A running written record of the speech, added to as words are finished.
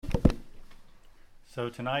So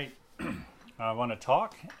tonight I want to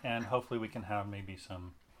talk, and hopefully we can have maybe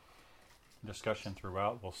some discussion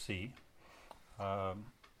throughout. We'll see. I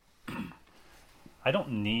don't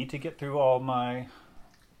need to get through all my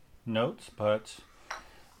notes, but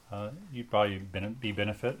you'd probably be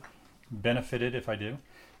benefited if I do.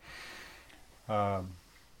 The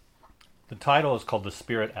title is called "The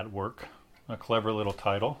Spirit at Work," a clever little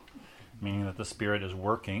title, meaning that the Spirit is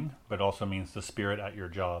working, but also means the Spirit at your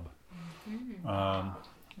job.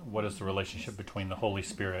 What is the relationship between the Holy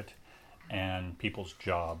Spirit and people's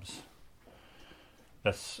jobs?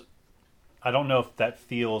 I don't know if that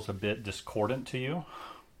feels a bit discordant to you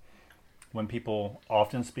when people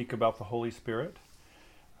often speak about the Holy Spirit,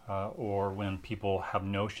 or when people have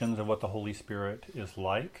notions of what the Holy Spirit is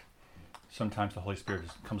like. Sometimes the Holy Spirit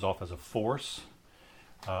comes off as a force,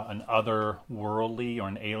 an otherworldly or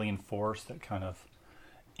an alien force that kind of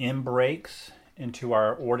breaks into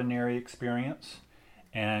our ordinary experience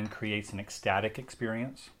and creates an ecstatic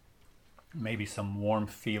experience, maybe some warm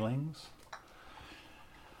feelings.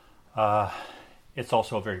 It's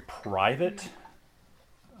also a very private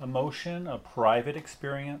emotion, a private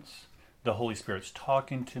experience. The Holy Spirit's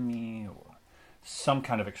talking to me, or some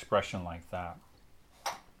kind of expression like that.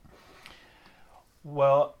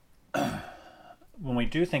 Well, when we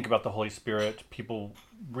do think about the Holy Spirit, people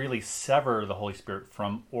really sever the Holy Spirit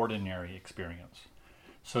from ordinary experience.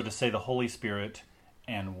 So to say the Holy Spirit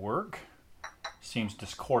and work seems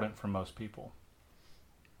discordant for most people.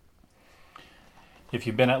 If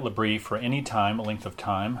you've been at L'Abri for any time, a length of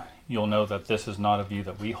time, you'll know that this is not a view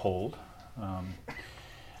that we hold.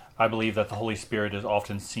 I believe that the Holy Spirit is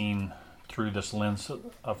often seen through this lens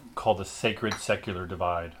called the sacred-secular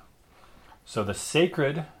divide. So the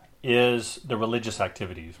sacred is the religious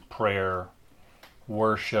activities, prayer,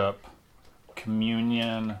 worship,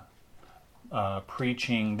 communion,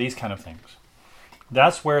 preaching, these kind of things.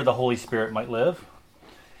 That's where the Holy Spirit might live.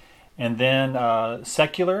 And then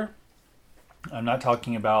secular, I'm not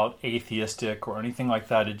talking about atheistic or anything like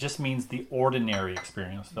that. It just means the ordinary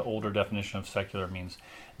experience. The older definition of secular means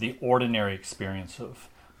the ordinary experience of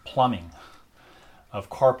plumbing,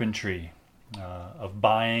 of carpentry, of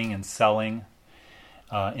buying and selling,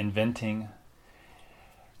 inventing.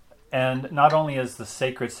 And not only is the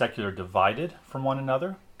sacred secular divided from one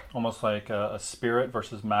another, almost like a spirit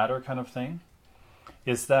versus matter kind of thing,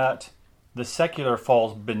 is that the secular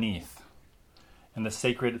falls beneath and the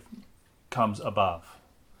sacred comes above.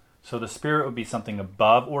 So the spirit would be something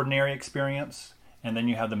above ordinary experience, and then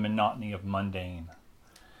you have the monotony of mundane.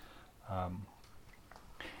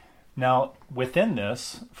 Now, within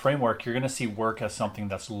this framework, you're going to see work as something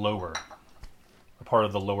that's lower, a part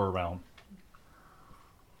of the lower realm.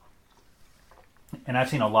 And I've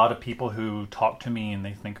seen a lot of people who talk to me and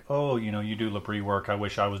they think, oh, you do L'Abri work. I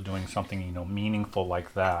wish I was doing something, meaningful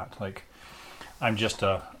like that. Like, I'm just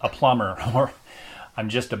a plumber, or I'm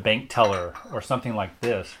just a bank teller, or something like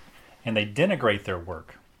this. And they denigrate their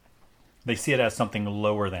work. They see it as something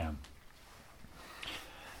lower than.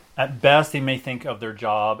 At best, they may think of their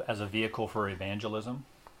job as a vehicle for evangelism.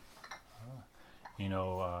 I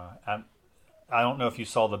don't know if you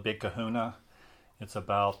saw The Big Kahuna. It's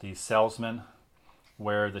about the salesman,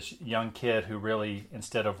 where this young kid who really,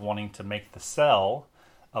 instead of wanting to make the sell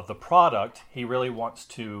of the product, he really wants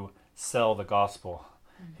to sell the gospel.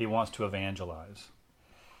 He wants to evangelize.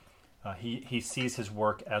 He sees his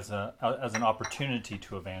work as an opportunity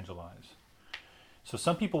to evangelize. So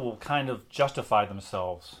some people will kind of justify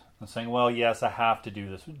themselves and saying, well, yes, I have to do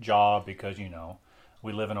this job because,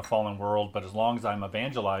 we live in a fallen world, but as long as I'm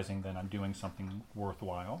evangelizing, then I'm doing something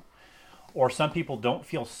worthwhile. Or some people don't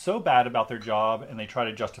feel so bad about their job and they try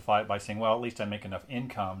to justify it by saying, well, at least I make enough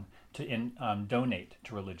income to donate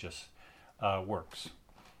to religious works.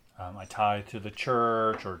 I tithe to the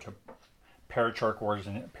church or to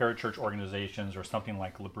parachurch organizations or something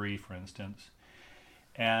like L'Abri, for instance.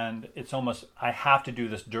 And it's almost, I have to do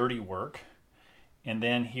this dirty work, and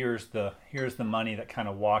then here's the money that kind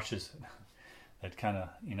of washes it. That kind of,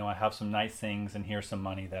 I have some nice things, and here's some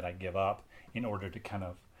money that I give up in order to kind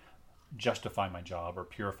of justify my job or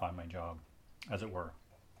purify my job, as it were.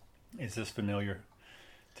 Is this familiar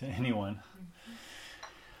to anyone?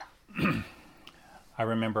 Mm-hmm. I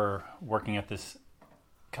remember working at this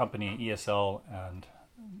company, ESL, and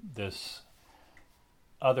this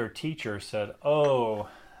other teacher said,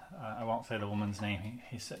 I won't say the woman's name.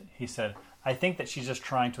 He said, I think that she's just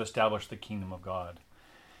trying to establish the kingdom of God.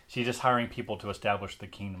 She's just hiring people to establish the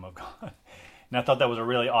kingdom of God. And I thought that was a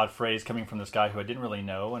really odd phrase coming from this guy who I didn't really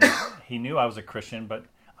know. And he knew I was a Christian, but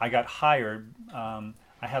I got hired. I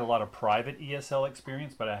had a lot of private ESL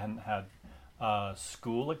experience, but I hadn't had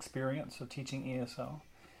school experience of teaching ESL.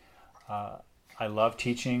 I love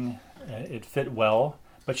teaching. It fit well.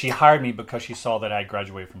 But she hired me because she saw that I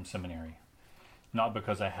graduated from seminary, not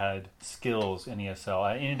because I had skills in ESL.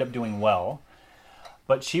 I ended up doing well.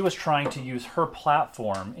 But she was trying to use her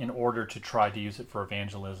platform in order to try to use it for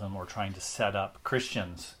evangelism or trying to set up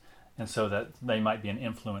Christians, and so that they might be an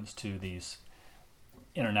influence to these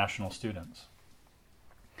international students.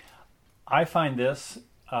 I find this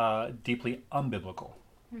deeply unbiblical.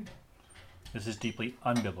 This is deeply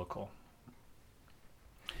unbiblical.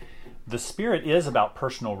 The Spirit is about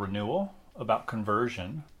personal renewal, about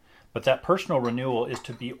conversion, but that personal renewal is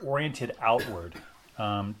to be oriented outward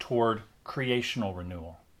toward creational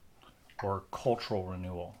renewal or cultural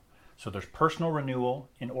renewal. So there's personal renewal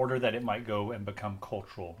in order that it might go and become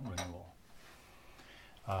cultural renewal.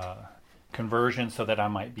 Conversion so that I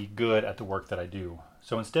might be good at the work that I do.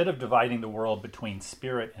 So instead of dividing the world between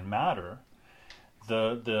spirit and matter,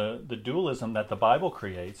 the dualism that the Bible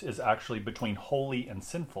creates is actually between holy and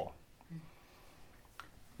sinful.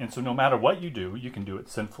 And so no matter what you do, you can do it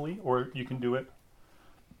sinfully or you can do it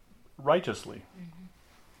righteously.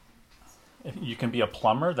 You can be a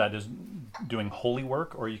plumber that is doing holy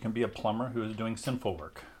work, or you can be a plumber who is doing sinful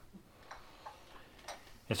work.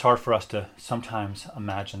 It's hard for us to sometimes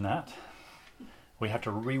imagine that. We have to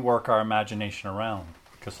rework our imagination around,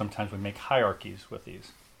 because sometimes we make hierarchies with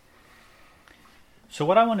these. So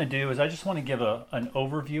what I want to do is I just want to give an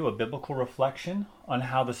overview, a biblical reflection on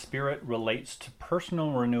how the Spirit relates to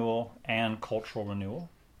personal renewal and cultural renewal.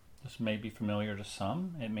 This may be familiar to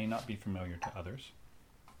some. It may not be familiar to others.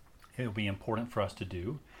 It will be important for us to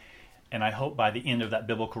do. And I hope by the end of that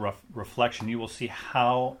biblical reflection, you will see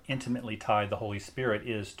how intimately tied the Holy Spirit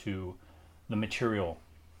is to the material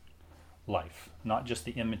life. Not just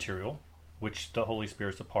the immaterial, which the Holy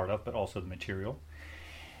Spirit is a part of, but also the material.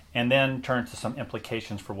 And then turn to some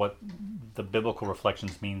implications for what the biblical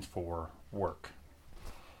reflections means for work.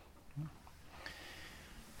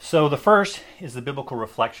 So the first is the biblical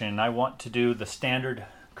reflection, and I want to do the standard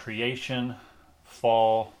creation,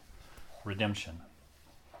 fall, redemption.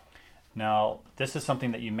 Now, this is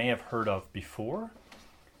something that you may have heard of before,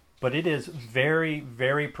 but it is very,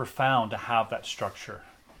 very profound to have that structure.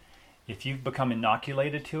 If you've become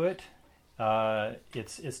inoculated to it,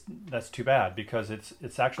 that's too bad, because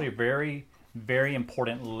it's actually a very, very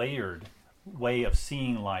important layered way of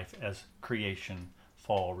seeing life as creation,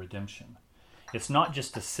 fall, redemption. It's not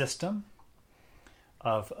just a system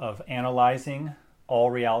of analyzing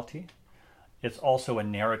all reality. It's also a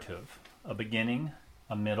narrative, a beginning,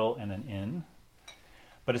 a middle, and an end.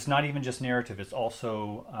 But it's not even just narrative, it's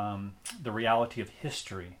also the reality of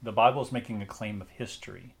history. The Bible is making a claim of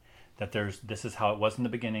history, that this is how it was in the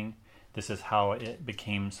beginning, this is how it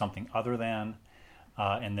became something other than,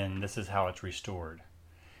 and then this is how it's restored.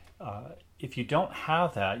 If you don't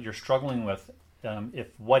have that, you're struggling with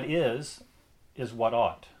if what is what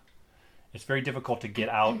ought. It's very difficult to get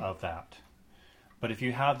out of that. But if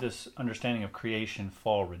you have this understanding of creation,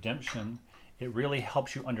 fall, redemption, it really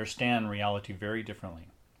helps you understand reality very differently.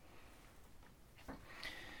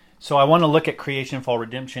 So I want to look at creation, fall,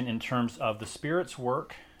 redemption in terms of the Spirit's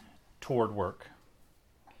work toward work.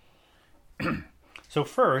 So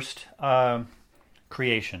first,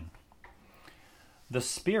 creation. The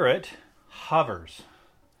Spirit hovers.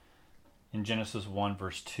 In Genesis 1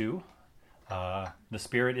 verse 2, the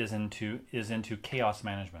Spirit is into chaos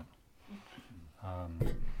management.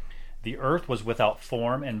 The earth was without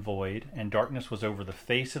form and void, and darkness was over the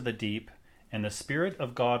face of the deep, and the Spirit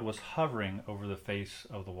of God was hovering over the face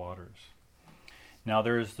of the waters. Now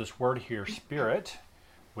there is this word here, spirit,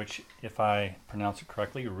 which, if I pronounce it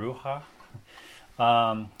correctly, ruha,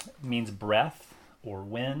 means breath or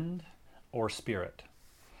wind or spirit.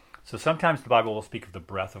 So sometimes the Bible will speak of the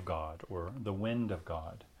breath of God or the wind of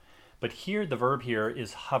God. But here, the verb here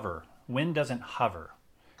is hover. Wind doesn't hover.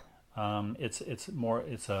 It's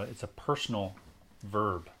a personal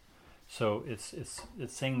verb. So it's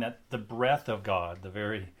saying that the breath of God,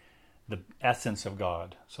 the essence of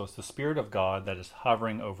God. So it's the Spirit of God that is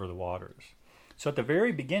hovering over the waters. So at the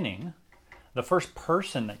very beginning, the first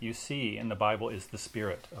person that you see in the Bible is the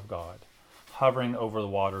Spirit of God, hovering over the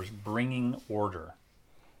waters, bringing order.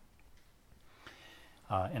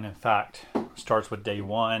 And in fact, starts with day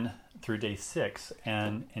 1 through day 6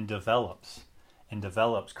 and develops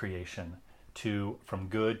creation from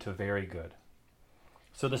good to very good.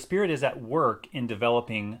 So the Spirit is at work in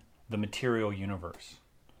developing the material universe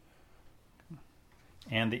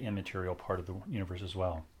and the immaterial part of the universe as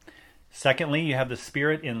well. Secondly, you have the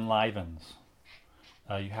Spirit enlivens.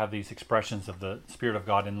 You have these expressions of the Spirit of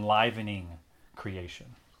God enlivening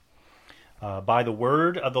creation. By the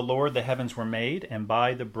word of the Lord the heavens were made, and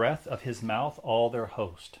by the breath of his mouth all their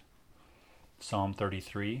host. Psalm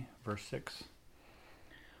 33, verse 6.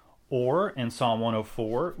 Or in Psalm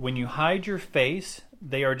 104, when you hide your face,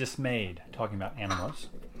 they are dismayed, talking about animals.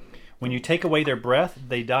 When you take away their breath,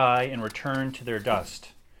 they die and return to their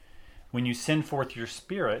dust. When you send forth your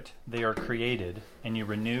spirit, they are created, and you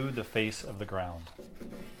renew the face of the ground.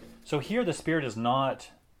 So here the spirit is not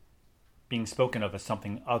being spoken of as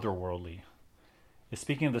something otherworldly. It's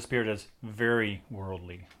speaking of the spirit as very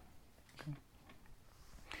worldly. Okay.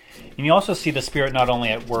 And you also see the spirit not only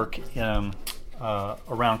at work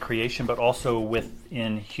around creation, but also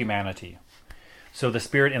within humanity. So the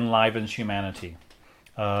spirit enlivens humanity.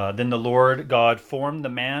 Then the Lord God formed the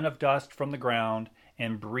man of dust from the ground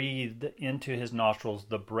and breathed into his nostrils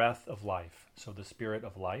the breath of life. So the spirit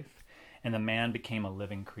of life. And the man became a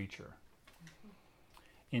living creature.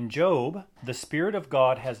 In Job, the Spirit of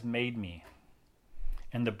God has made me,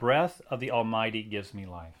 and the breath of the Almighty gives me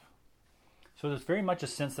life. So there's very much a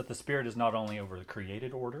sense that the Spirit is not only over the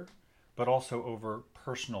created order, but also over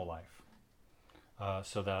personal life.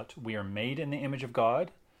 So that we are made in the image of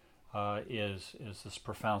God is this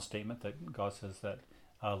profound statement that God says that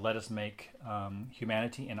let us make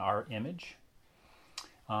humanity in our image.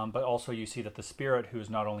 But also you see that the Spirit who is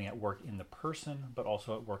not only at work in the person, but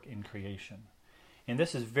also at work in creation. And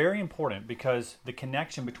this is very important because the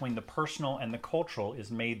connection between the personal and the cultural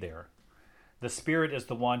is made there. The Spirit is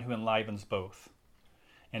the one who enlivens both.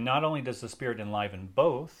 And not only does the Spirit enliven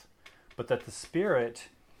both, but that the Spirit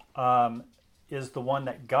is the one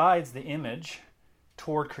that guides the image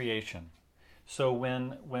toward creation. So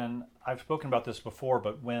when I've spoken about this before,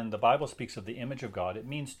 but when the Bible speaks of the image of God, it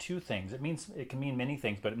means two things. It can mean many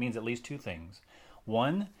things, but it means at least two things.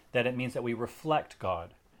 One, that it means that we reflect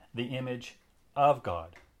God, the image of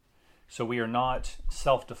God. So we are not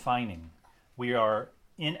self-defining. We are,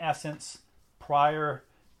 in essence, prior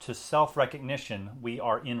to self-recognition, we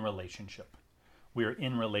are in relationship. We are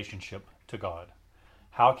in relationship to God.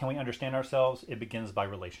 How can we understand ourselves? It begins by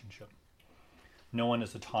relationship. No one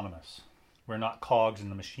is autonomous. We're not cogs in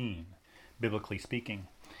the machine, biblically speaking.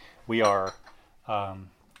 We are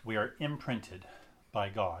imprinted by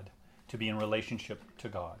God to be in relationship to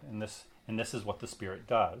God. And this is what the Spirit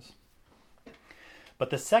does. But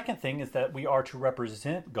the second thing is that we are to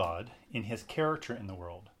represent God in his character in the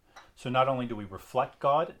world. So not only do we reflect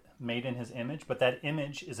God made in his image, but that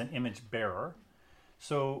image is an image bearer.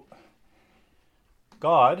 So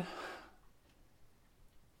God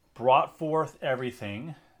brought forth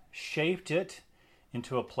everything, shaped it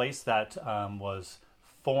into a place that was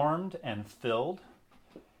formed and filled,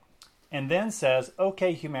 and then says,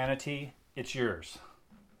 okay, humanity, it's yours.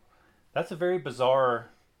 That's a very bizarre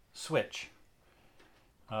switch.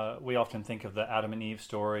 We often think of the Adam and Eve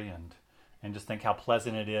story and just think how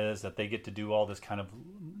pleasant it is that they get to do all this kind of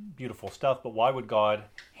beautiful stuff. But why would God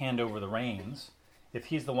hand over the reins if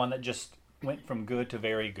he's the one that just went from good to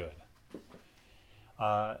very good?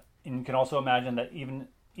 And you can also imagine that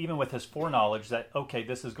even with his foreknowledge that, okay,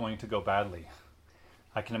 this is going to go badly.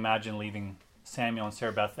 I can imagine leaving Samuel and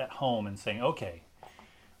Sarah Beth at home and saying, okay,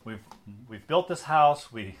 we've built this house,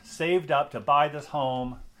 we saved up to buy this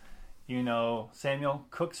home. You know, Samuel,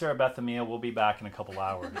 cook Sarah Beth a meal, we'll be back in a couple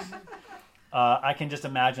hours. I can just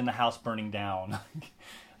imagine the house burning down.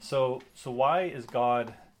 So why is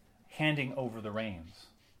God handing over the reins?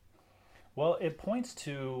 Well, it points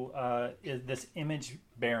to this image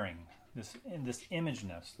bearing, this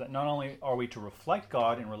imageness, that not only are we to reflect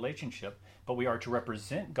God in relationship, but we are to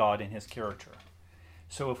represent God in his character.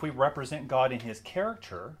 So if we represent God in his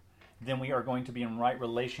character, then we are going to be in right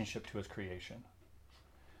relationship to his creation.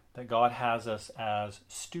 That God has us as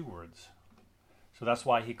stewards. So that's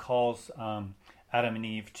why he calls Adam and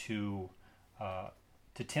Eve to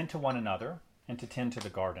tend to one another and to tend to the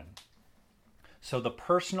garden. So the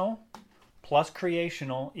personal plus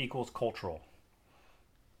creational equals cultural.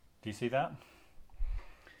 Do you see that?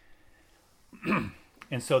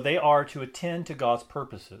 And so they are to attend to God's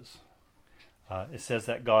purposes. It says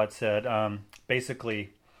that God said,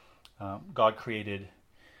 God created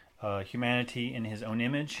humanity in his own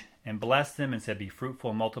image and blessed them and said, be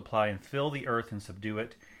fruitful and multiply and fill the earth and subdue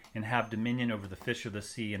it and have dominion over the fish of the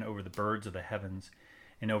sea and over the birds of the heavens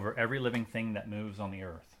and over every living thing that moves on the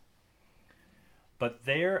earth. But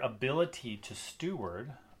their ability to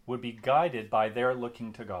steward would be guided by their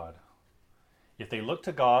looking to God. If they look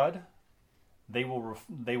to God, they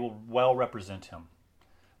will well represent him.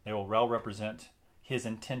 They will well represent his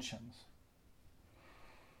intentions.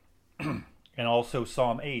 And also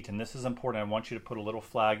Psalm 8, and this is important. I want you to put a little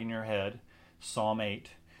flag in your head. Psalm 8.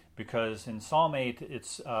 because in Psalm 8,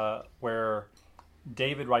 it's where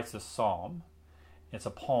David writes this psalm. It's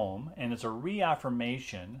a poem, and it's a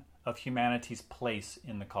reaffirmation of humanity's place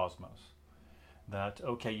in the cosmos. That,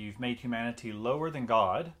 okay, you've made humanity lower than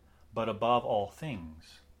God, but above all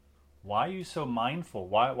things. Why are you so mindful?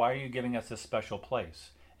 Why are you giving us this special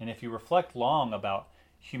place? And if you reflect long about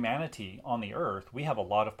humanity on the earth, we have a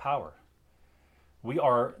lot of power. We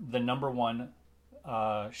are the number one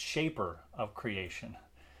shaper of creation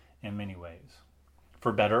in many ways,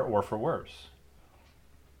 for better or for worse.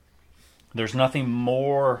 There's nothing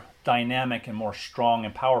more dynamic and more strong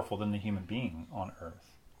and powerful than the human being on earth.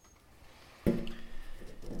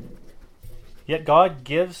 Yet God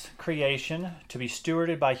gives creation to be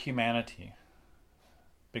stewarded by humanity,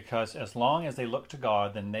 because as long as they look to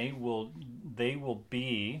God, then they will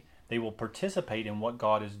participate in what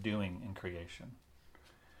God is doing in creation.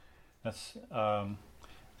 That's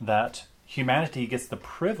that humanity gets the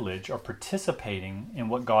privilege of participating in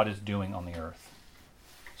what God is doing on the earth.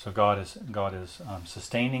 So God is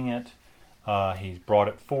sustaining it. He's brought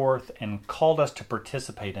it forth and called us to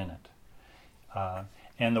participate in it.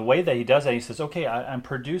 And the way that he does that, he says, okay, I'm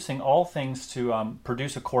producing all things to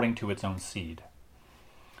produce according to its own seed.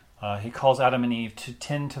 He calls Adam and Eve to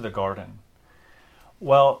tend to the garden.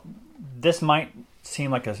 Well, this might seem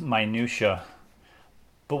like a minutia,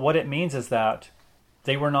 but what it means is that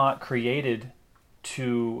they were not created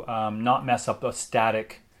to not mess up a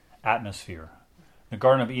static atmosphere. The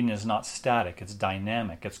Garden of Eden is not static, it's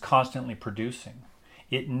dynamic, it's constantly producing.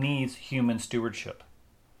 It needs human stewardship.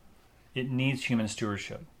 It needs human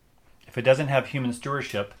stewardship. If it doesn't have human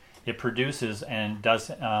stewardship, it produces and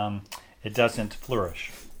it doesn't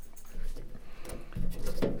flourish.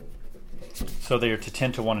 So they are to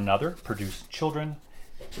tend to one another, produce children,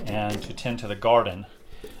 and to tend to the garden.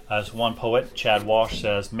 As one poet, Chad Walsh,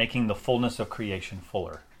 says, making the fullness of creation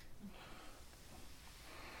fuller.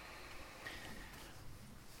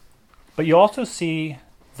 But you also see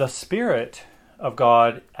the Spirit of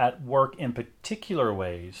God at work in particular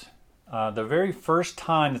ways. The very first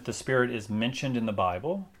time that the Spirit is mentioned in the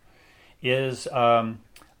Bible is of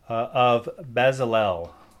Bezalel,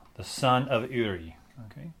 the son of Uri.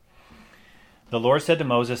 Okay. The Lord said to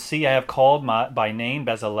Moses, "See, I have called by name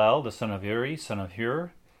Bezalel, the son of Uri, son of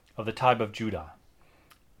Hur, of the tribe of Judah.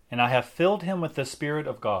 And I have filled him with the Spirit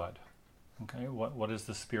of God." Okay, what is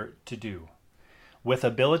the Spirit to do? "With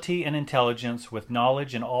ability and intelligence, with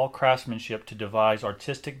knowledge and all craftsmanship to devise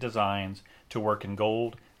artistic designs, to work in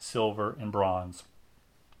gold, silver, and bronze,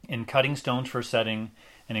 in cutting stones for setting,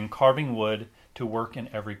 and in carving wood, to work in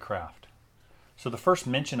every craft." So the first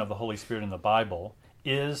mention of the Holy Spirit in the Bible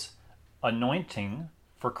is anointing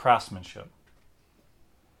for craftsmanship.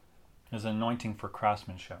 Is anointing for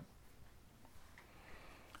craftsmanship.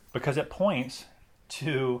 Because it points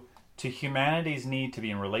to humanity's need to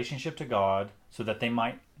be in relationship to God so that they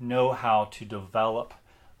might know how to develop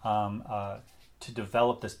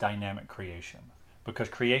this dynamic creation. Because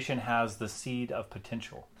creation has the seed of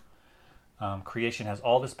potential. Creation has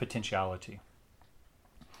all this potentiality.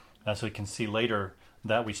 As we can see later,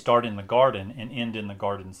 that we start in the garden and end in the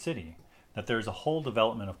garden city. That there's a whole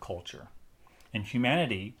development of culture. And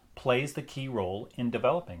humanity plays the key role in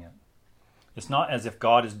developing it. It's not as if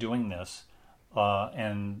God is doing this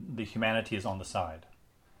and the humanity is on the side,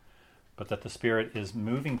 but that the Spirit is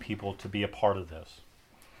moving people to be a part of this.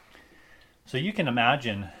 So you can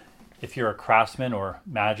imagine, if you're a craftsman, or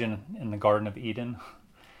imagine in the Garden of Eden,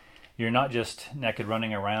 you're not just naked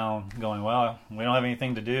running around going, well, we don't have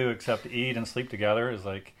anything to do except eat and sleep together. It's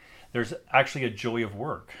like there's actually a joy of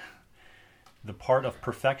work. The part of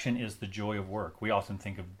perfection is the joy of work. We often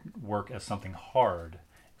think of work as something hard,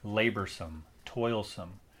 laborsome,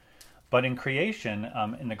 toilsome. But in creation,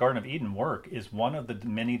 in the Garden of Eden, work is one of the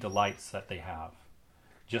many delights that they have,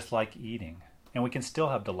 just like eating. And we can still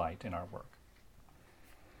have delight in our work.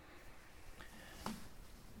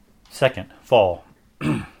 Second, fall.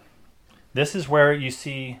 This is where you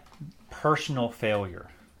see personal failure.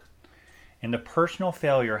 And the personal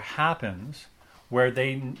failure happens where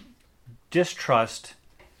they distrust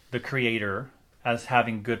the Creator as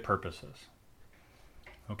having good purposes.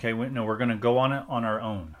 Okay, we're going to go on it on our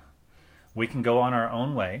own. We can go on our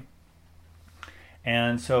own way.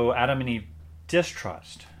 And so Adam and Eve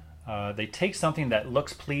distrust. They take something that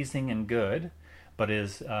looks pleasing and good, but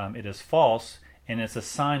it is false, and it's a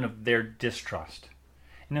sign of their distrust.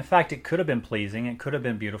 And in fact, it could have been pleasing, it could have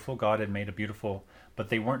been beautiful. God had made it beautiful, but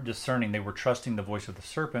they weren't discerning. They were trusting the voice of the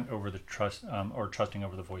serpent over the trusting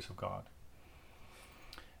over the voice of God.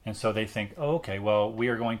 And so they think, oh, okay, well, we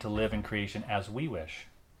are going to live in creation as we wish.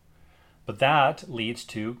 But that leads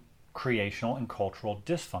to creational and cultural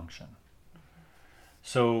dysfunction.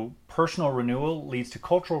 So personal renewal leads to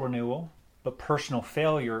cultural renewal, but personal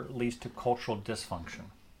failure leads to cultural dysfunction.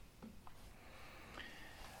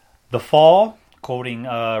 The fall, quoting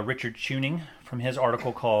Richard Tuning from his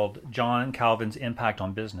article called John Calvin's Impact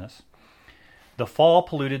on Business, the fall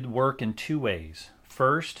polluted work in two ways.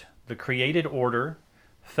 First, the created order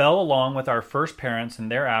fell along with our first parents and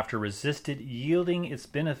thereafter resisted yielding its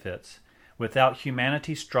benefits without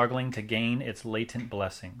humanity struggling to gain its latent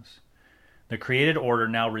blessings. The created order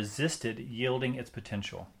now resisted yielding its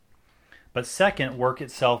potential. But second, work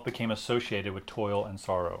itself became associated with toil and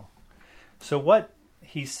sorrow. So what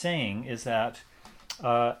he's saying is that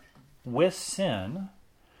with sin,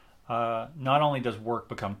 not only does work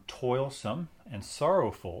become toilsome and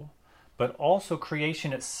sorrowful, but also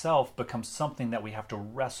creation itself becomes something that we have to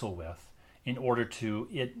wrestle with in order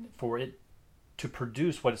for it to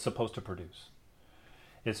produce what it's supposed to produce.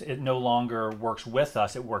 It no longer works with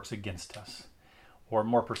us, it works against us. Or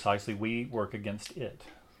more precisely, we work against it.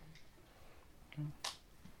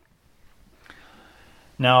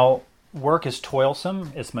 Now, work is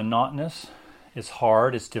toilsome, it's monotonous, it's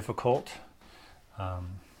hard, it's difficult.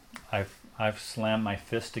 I've slammed my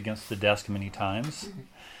fist against the desk many times,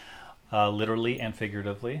 literally and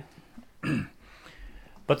figuratively.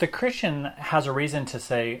 But the Christian has a reason to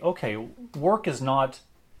say, okay, work is not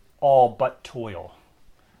all but toil.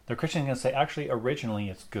 The Christian can say, actually, originally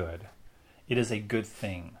it's good. It is a good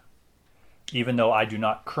thing. Even though I do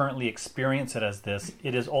not currently experience it as this,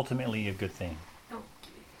 it is ultimately a good thing.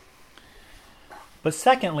 But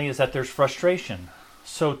secondly is that there's frustration.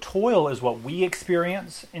 So toil is what we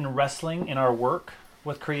experience in wrestling in our work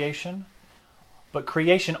with creation. But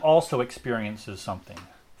creation also experiences something,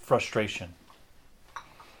 frustration.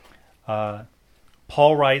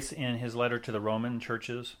 Paul writes in his letter to the Roman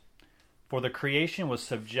churches, "For the creation was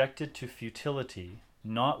subjected to futility,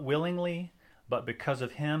 not willingly, but because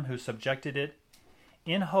of him who subjected it,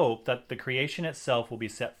 in hope that the creation itself will be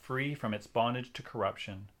set free from its bondage to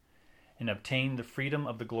corruption and obtain the freedom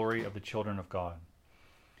of the glory of the children of God."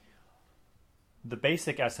 The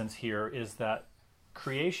basic essence here is that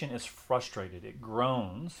creation is frustrated. It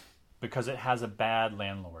groans because it has a bad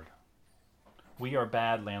landlord. We are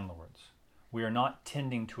bad landlords. We are not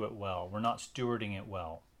tending to it well. We're not stewarding it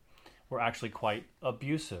well. We're actually quite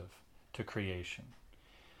abusive to creation.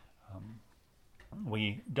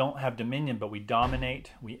 We don't have dominion, but we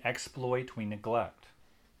dominate, we exploit, we neglect.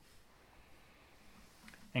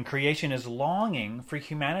 And creation is longing for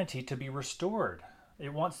humanity to be restored.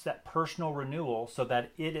 It wants that personal renewal so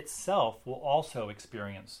that it itself will also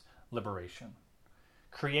experience liberation.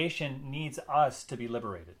 Creation needs us to be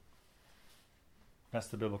liberated. That's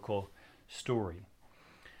the biblical story.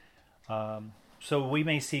 So we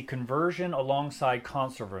may see conversion alongside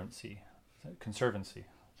conservancy.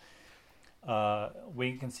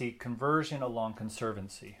 We can see conversion along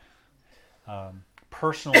conservancy.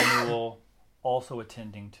 Personal renewal also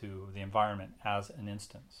attending to the environment as an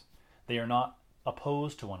instance. They are not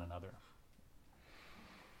opposed to one another.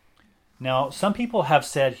 Now, some people have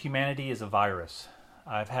said humanity is a virus.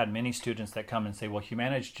 I've had many students that come and say, well,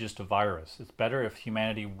 humanity is just a virus. It's better if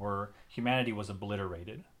humanity was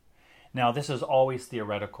obliterated. Now, this is always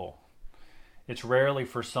theoretical. It's rarely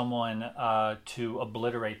for someone to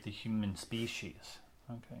obliterate the human species.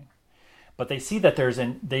 Okay, but they see that there's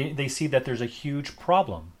a huge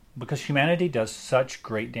problem because humanity does such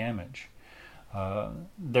great damage.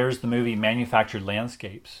 There's the movie Manufactured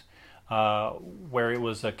Landscapes, where it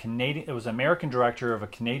was an American director of a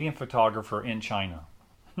Canadian photographer in China,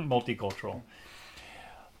 multicultural.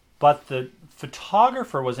 But the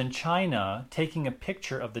photographer was in China taking a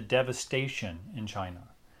picture of the devastation in China.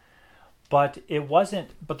 But the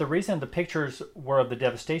reason the pictures were of the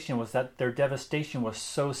devastation was that their devastation was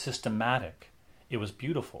so systematic. It was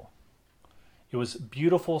beautiful. It was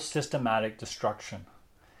beautiful, systematic destruction.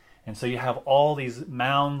 And so you have all these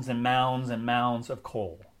mounds and mounds and mounds of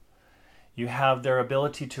coal. You have their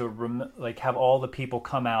ability to have all the people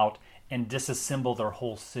come out and disassemble their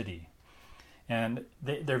whole city. And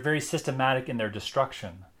they're very systematic in their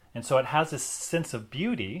destruction. And so it has this sense of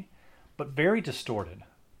beauty, but very distorted.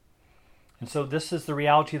 And so this is the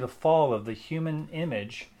reality of the fall of the human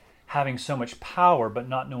image having so much power, but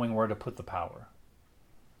not knowing where to put the power.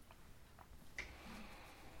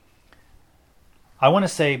 I want to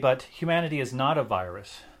say, but humanity is not a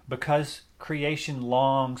virus because creation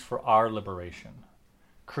longs for our liberation.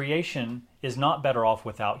 Creation is not better off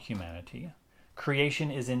without humanity. Creation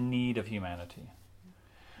is in need of humanity.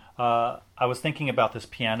 I was thinking about this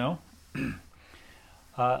piano.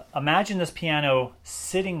 Imagine this piano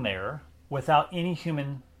sitting there without any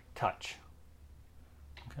human touch.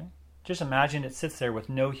 Okay? Just imagine it sits there with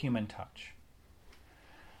no human touch.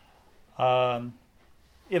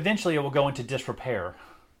 Eventually it will go into disrepair.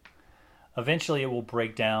 Eventually it will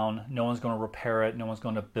break down. No one's going to repair it. No one's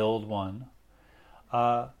going to build one.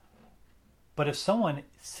 But if someone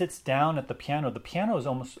sits down at the piano is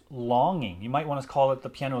almost longing. You might want to call it the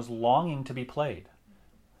piano is longing to be played.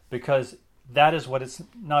 Because that is what it's,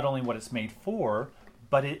 not only what it's made for,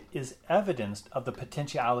 but it is evidenced of the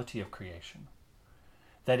potentiality of creation.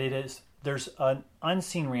 That there's an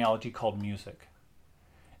unseen reality called music.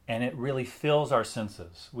 And it really fills our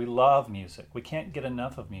senses. We love music. We can't get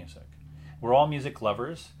enough of music. We're all music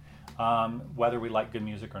lovers, whether we like good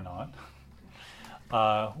music or not.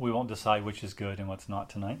 We won't decide which is good and what's not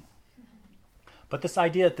tonight. But this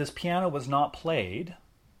idea that this piano was not played,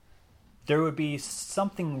 there would be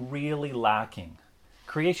something really lacking.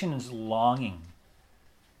 Creation is longing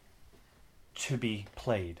to be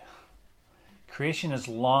played. Creation is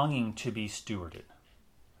longing to be stewarded.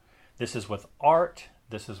 This is with art.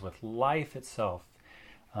 This is with life itself.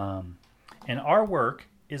 And our work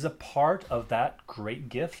is a part of that great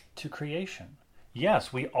gift to creation.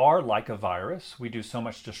 Yes, we are like a virus. We do so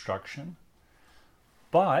much destruction.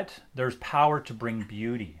 But there's power to bring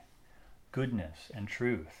beauty, goodness, and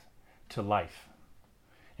truth to life.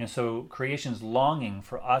 And so creation's longing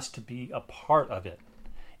for us to be a part of it.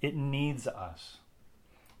 It needs us.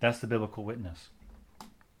 That's the biblical witness.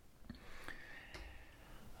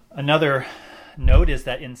 Another note is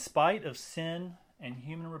that in spite of sin and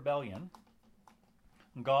human rebellion,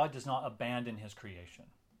 God does not abandon his creation.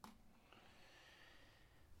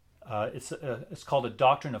 It's called a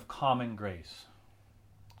doctrine of common grace.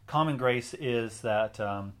 Common grace is that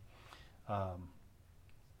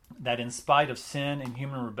that in spite of sin and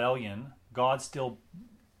human rebellion, God still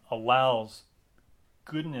allows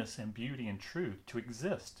goodness and beauty and truth to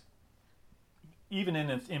exist, even in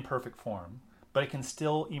its imperfect form, but it can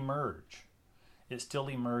still emerge. It still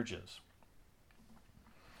emerges.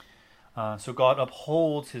 So God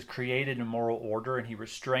upholds his created and moral order, and he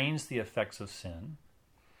restrains the effects of sin.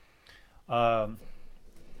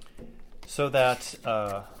 So that,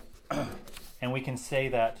 and we can say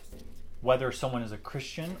that whether someone is a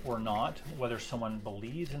Christian or not, whether someone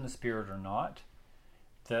believes in the Spirit or not,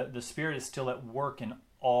 the Spirit is still at work in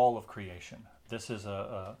all of creation. This is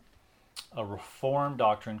a Reformed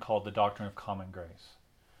doctrine called the doctrine of common grace.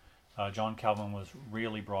 John Calvin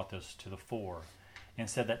really brought this to the fore and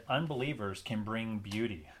said that unbelievers can bring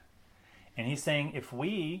beauty. And he's saying if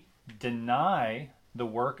we deny the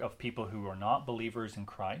work of people who are not believers in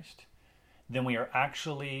Christ, then we are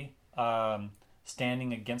actually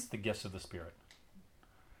standing against the gifts of the Spirit,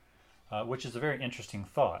 which is a very interesting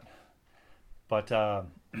thought. But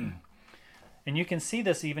and you can see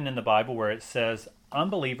this even in the Bible where it says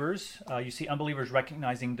unbelievers, you see unbelievers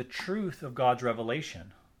recognizing the truth of God's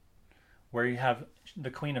revelation, where you have the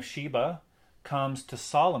Queen of Sheba comes to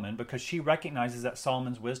Solomon because she recognizes that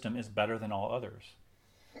Solomon's wisdom is better than all others.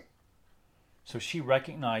 So she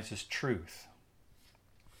recognizes truth.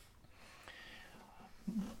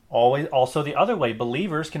 Also the other way,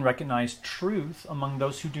 believers can recognize truth among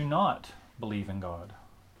those who do not believe in God.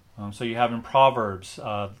 So you have in Proverbs,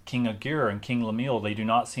 King Agur and King Lemuel, they do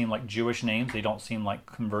not seem like Jewish names, they don't seem like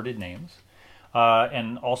converted names.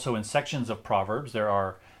 And also in sections of Proverbs, there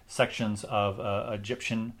are sections of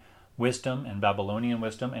Egyptian wisdom and Babylonian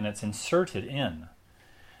wisdom, and it's inserted in.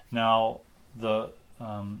 Now,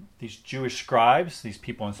 these Jewish scribes, these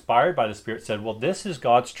people inspired by the Spirit, said, well, this is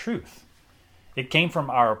God's truth. It came from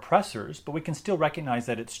our oppressors, but we can still recognize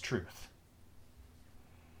that it's truth.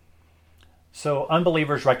 So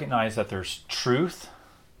unbelievers recognize that there's truth,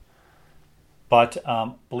 but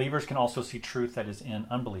believers can also see truth that is in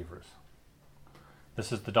unbelievers.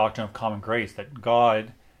 This is the doctrine of common grace, that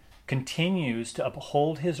God continues to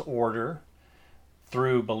uphold his order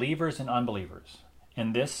through believers and unbelievers.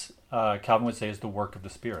 And this, Calvin would say, is the work of the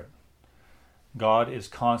Spirit. God is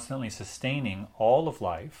constantly sustaining all of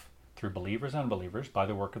life through believers and unbelievers by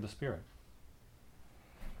the work of the Spirit.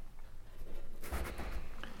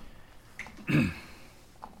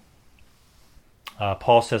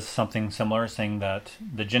 Paul says something similar, saying that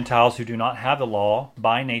the Gentiles who do not have the law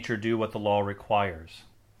by nature do what the law requires.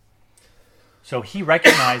 So he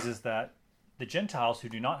recognizes that the Gentiles who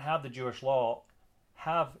do not have the Jewish law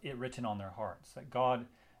have it written on their hearts, that God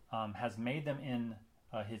has made them in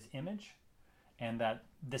his image, and that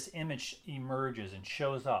this image emerges and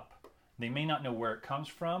shows up. They may not know where it comes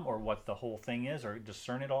from or what the whole thing is or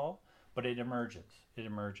discern it all, but it emerges. It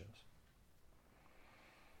emerges.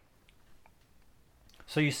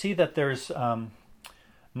 So you see that there's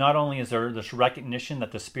not only is there this recognition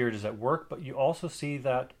that the Spirit is at work, but you also see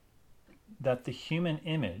that the human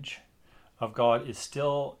image of God is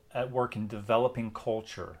still at work in developing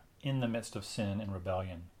culture in the midst of sin and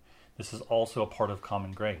rebellion. This is also a part of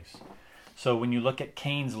common grace. So when you look at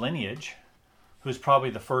Cain's lineage, who's probably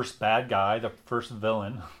the first bad guy, the first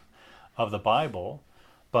villain of the Bible,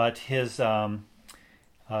 but his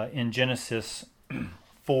in Genesis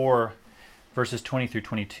 4, verses 20 through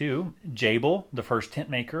 22, Jabal, the first tent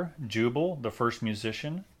maker, Jubal, the first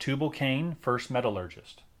musician, Tubal-Cain, first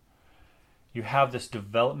metallurgist. You have this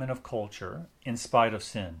development of culture in spite of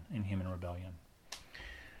sin in human rebellion.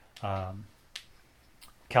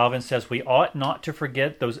 Calvin says, we ought not to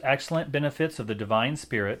forget those excellent benefits of the divine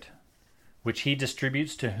Spirit, which he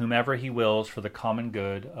distributes to whomever he wills for the common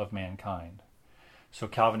good of mankind. So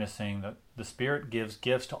Calvin is saying that the Spirit gives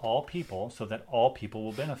gifts to all people so that all people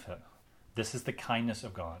will benefit. This is the kindness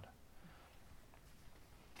of God.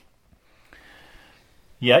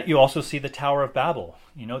 Yet you also see the Tower of Babel.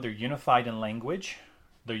 You know, they're unified in language,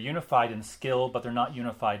 they're unified in skill, but they're not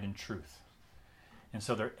unified in truth. And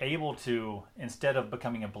so they're able to, instead of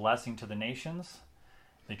becoming a blessing to the nations,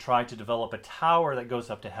 they try to develop a tower that goes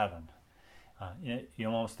up to heaven. You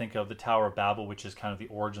almost think of the Tower of Babel, which is kind of the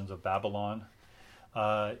origins of Babylon,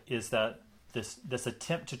 is that this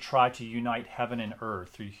attempt to try to unite heaven and earth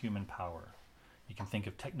through human power. You can think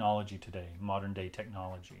of technology today, modern day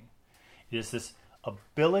technology. It is this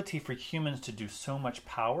ability for humans to do so much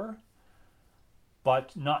power,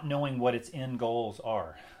 but not knowing what its end goals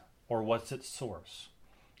are or what's its source.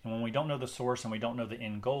 And when we don't know the source and we don't know the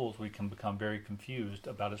end goals, we can become very confused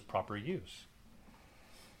about its proper use.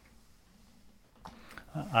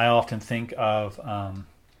 I often think of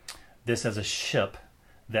this as a ship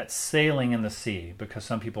that's sailing in the sea, because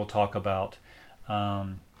some people talk about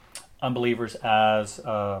unbelievers as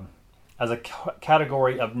a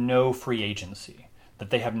category of no free agency, that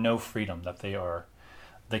they have no freedom, that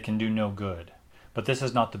they can do no good. But this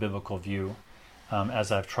is not the biblical view,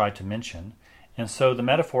 as I've tried to mention. And so the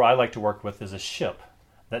metaphor I like to work with is a ship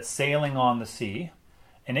that's sailing on the sea,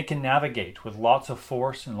 and it can navigate with lots of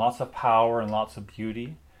force and lots of power and lots of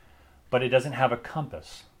beauty, but it doesn't have a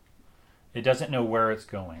compass. It doesn't know where it's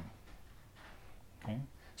going. Okay?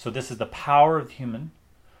 So this is the power of the human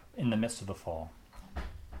in the midst of the fall.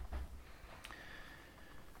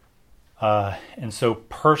 And so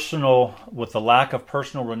with the lack of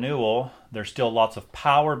personal renewal, there's still lots of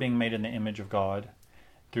power being made in the image of God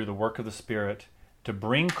through the work of the Spirit to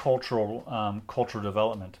bring cultural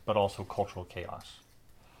development, but also cultural chaos.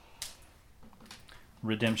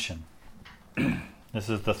 Redemption. This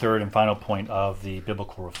is the third and final point of the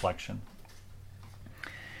biblical reflection.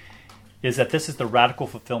 Is that this is the radical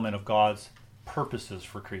fulfillment of God's purposes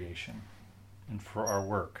for creation and for our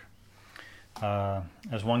work.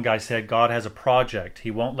 As one guy said, God has a project.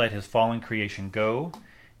 He won't let his fallen creation go.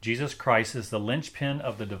 Jesus Christ is the linchpin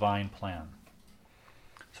of the divine plan.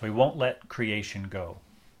 So he won't let creation go.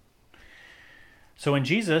 So in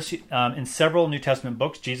Jesus, in several New Testament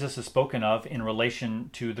books, Jesus is spoken of in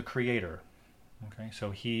relation to the Creator. Okay,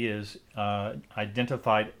 so he is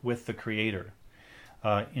identified with the Creator.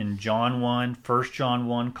 In John 1, 1 John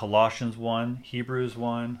 1, Colossians 1, Hebrews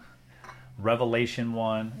 1, Revelation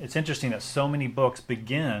 1. It's interesting that so many books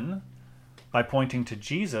begin by pointing to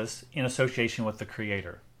Jesus in association with the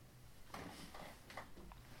Creator.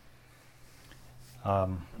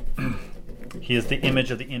 He is the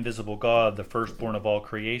image of the invisible God, the firstborn of all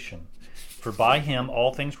creation. For by him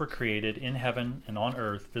all things were created in heaven and on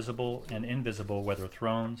earth, visible and invisible, whether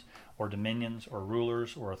thrones or dominions or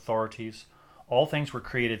rulers or authorities. All things were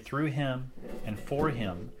created through him and for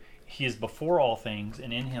him. He is before all things,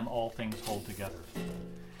 and in him all things hold together.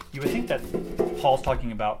 You would think that Paul's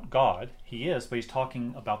talking about God. He is, but he's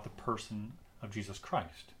talking about the person of Jesus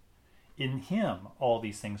Christ. In him all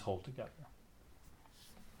these things hold together.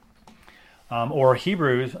 Or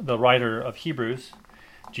Hebrews, the writer of Hebrews,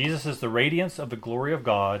 Jesus is the radiance of the glory of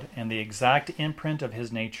God and the exact imprint of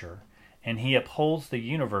his nature, and he upholds the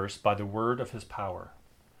universe by the word of his power.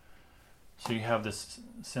 So you have this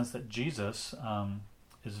sense that Jesus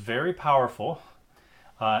is very powerful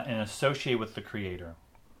and associated with the Creator.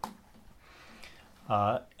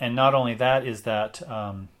 And not only that, is that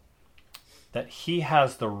he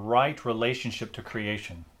has the right relationship to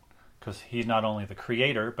creation, because he's not only the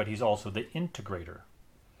Creator, but he's also the integrator.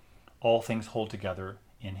 All things hold together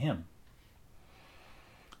in him.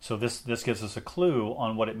 So this gives us a clue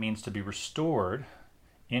on what it means to be restored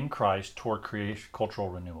in Christ toward cultural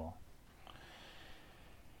renewal.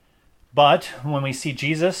 But when we see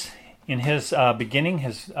Jesus in his beginning,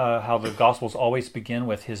 how the Gospels always begin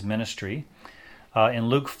with his ministry, In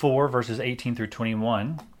Luke 4, verses 18 through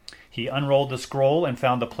 21, he unrolled the scroll and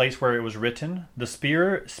found the place where it was written, "The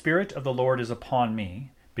Spirit of the Lord is upon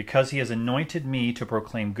me, because he has anointed me to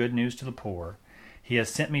proclaim good news to the poor. He has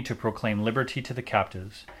sent me to proclaim liberty to the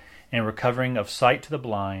captives, and recovering of sight to the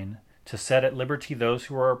blind, to set at liberty those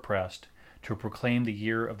who are oppressed, to proclaim the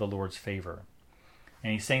year of the Lord's favor."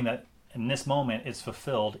 And he's saying that in this moment it's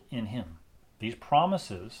fulfilled in him. These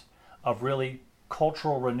promises of really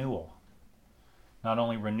cultural renewal. Not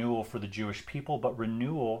only renewal for the Jewish people, but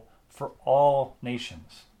renewal for all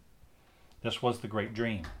nations. This was the great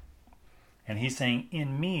dream. And he's saying,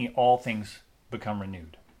 in me all things become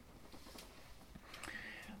renewed.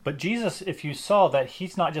 But Jesus, if you saw that,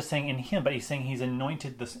 he's not just saying in him, but he's saying he's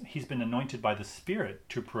been anointed by the Spirit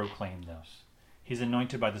to proclaim this. He's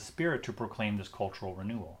anointed by the Spirit to proclaim this cultural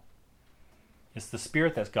renewal. It's the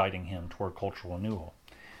Spirit that's guiding him toward cultural renewal.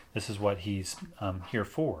 This is what he's here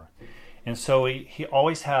for. And so he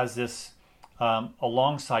always has this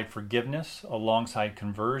alongside forgiveness, alongside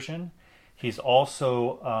conversion. He's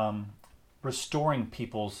also restoring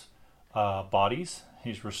people's bodies.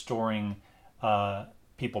 He's restoring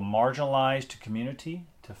people marginalized to community,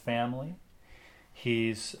 to family.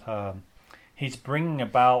 He's bringing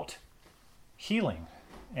about healing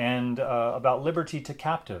and about liberty to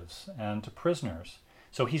captives and to prisoners.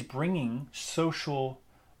 So he's bringing social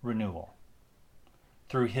renewal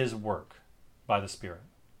through his work by the Spirit.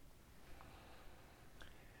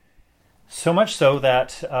 So much so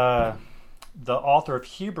that the author of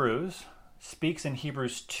Hebrews speaks in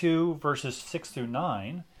Hebrews 2, verses 6 through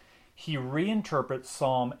 9. He reinterprets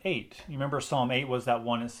Psalm 8. You remember Psalm 8 was that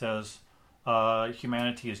one that says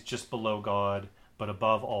humanity is just below God, but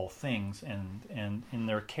above all things, and in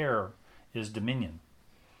their care is dominion.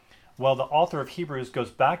 Well, the author of Hebrews goes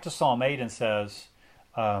back to Psalm 8 and says,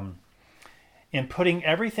 in putting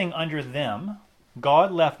everything under them,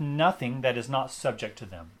 God left nothing that is not subject to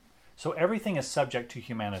them. So everything is subject to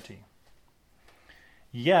humanity.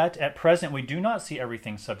 Yet, at present, we do not see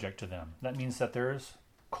everything subject to them. That means that there is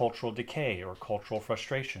cultural decay or cultural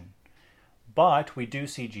frustration. But we do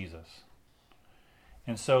see Jesus.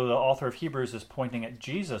 And so the author of Hebrews is pointing at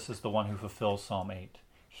Jesus as the one who fulfills Psalm 8.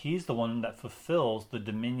 He's the one that fulfills the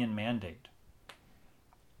dominion mandate.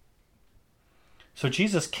 So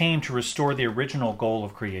Jesus came to restore the original goal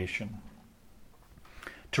of creation,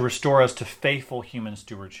 to restore us to faithful human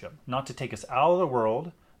stewardship, not to take us out of the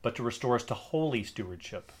world, but to restore us to holy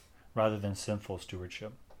stewardship rather than sinful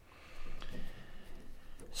stewardship.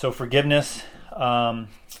 So forgiveness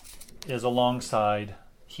is alongside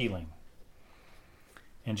healing.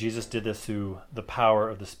 And Jesus did this through the power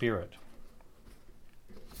of the Spirit.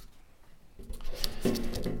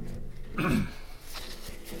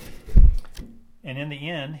 And in the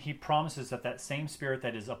end, he promises that that same Spirit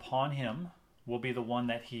that is upon him will be the one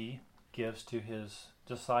that he gives to his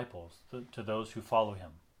disciples, to those who follow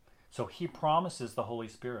him. So he promises the Holy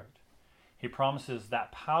Spirit. He promises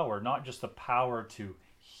that power, not just the power to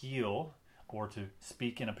heal or to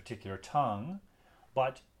speak in a particular tongue,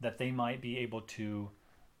 but that they might be able to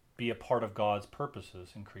be a part of God's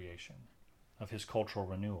purposes in creation, of his cultural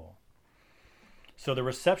renewal. So the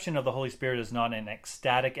reception of the Holy Spirit is not an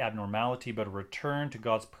ecstatic abnormality, but a return to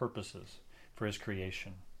God's purposes for his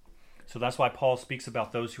creation. So that's why Paul speaks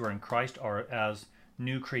about those who are in Christ are as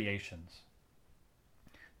new creations.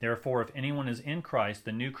 Therefore, if anyone is in Christ,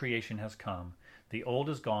 the new creation has come. The old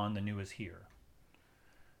is gone, the new is here.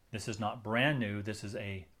 This is not brand new, this is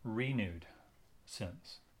a renewed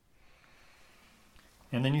sense.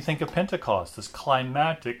 And then you think of Pentecost, this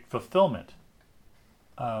climactic fulfillment,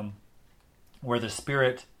 where the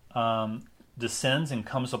Spirit descends and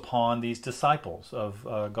comes upon these disciples of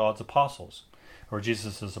God's apostles, or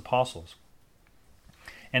Jesus' apostles.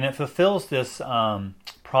 And it fulfills this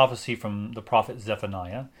prophecy from the prophet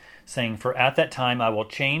Zephaniah, saying, "For at that time I will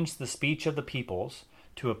change the speech of the peoples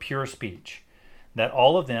to a pure speech, that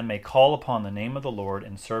all of them may call upon the name of the Lord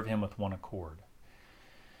and serve him with one accord."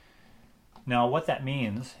 Now, what that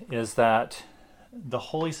means is that the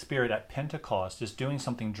Holy Spirit at Pentecost is doing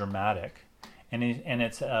something dramatic, and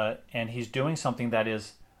he's doing something that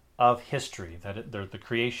is of history, the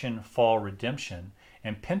creation, fall, redemption.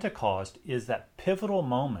 And Pentecost is that pivotal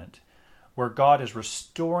moment where God is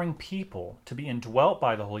restoring people to be indwelt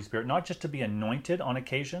by the Holy Spirit, not just to be anointed on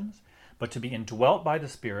occasions, but to be indwelt by the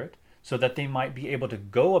Spirit so that they might be able to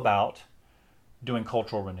go about doing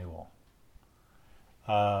cultural renewal,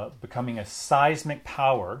 becoming a seismic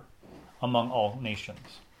power among all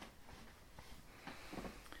nations.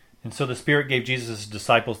 And so the Spirit gave Jesus'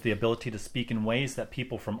 disciples the ability to speak in ways that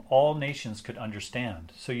people from all nations could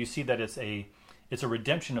understand. So you see that it's a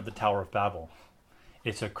redemption of the Tower of Babel.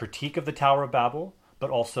 It's a critique of the Tower of Babel, but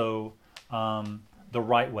also the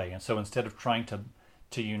right way. And so instead of trying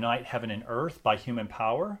to unite heaven and earth by human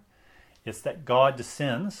power, it's that God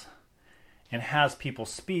descends and has people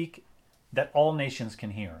speak that all nations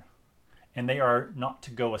can hear. And they are not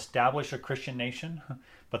to go establish a Christian nation,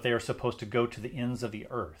 but they are supposed to go to the ends of the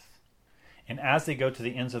earth. And as they go to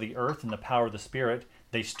the ends of the earth in the power of the Spirit,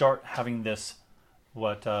 they start having this,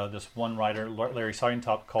 what this one writer, Larry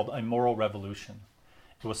Sargentop, called a moral revolution.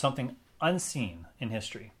 It was something unseen in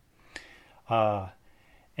history.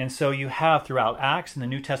 And so you have throughout Acts and the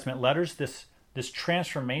New Testament letters this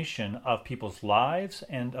transformation of people's lives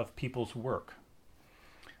and of people's work.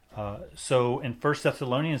 So in 1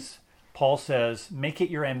 Thessalonians, Paul says, make it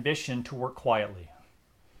your ambition to work quietly.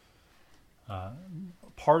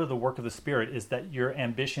 Part of the work of the Spirit is that your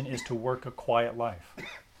ambition is to work a quiet life.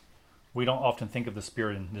 We don't often think of the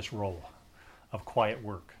Spirit in this role of quiet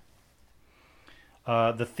work.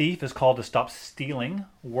 The thief is called to stop stealing,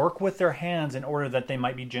 work with their hands in order that they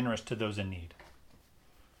might be generous to those in need.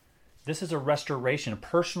 This is a restoration, a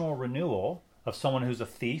personal renewal of someone who's a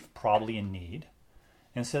thief, probably in need,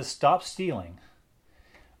 and says, stop stealing.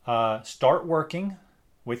 Start working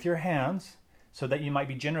with your hands so that you might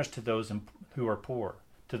be generous to those who are poor,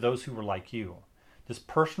 to those who are like you. This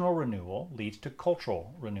personal renewal leads to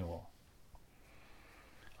cultural renewal.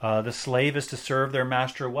 The slave is to serve their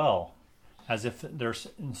master well, as if they're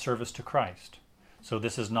in service to Christ. So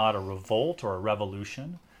this is not a revolt or a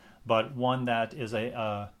revolution, but one that is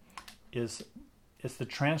it's the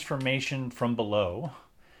transformation from below,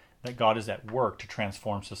 that God is at work to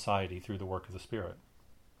transform society through the work of the Spirit.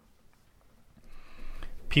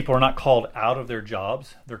 People are not called out of their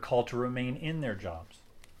jobs, they're called to remain in their jobs.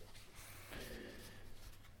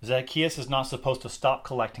 Zacchaeus is not supposed to stop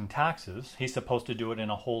collecting taxes, he's supposed to do it in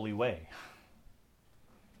a holy way.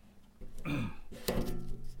 And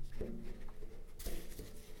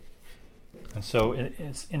so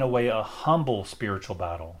it's in a way a humble spiritual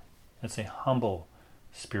battle. It's a humble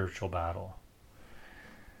spiritual battle.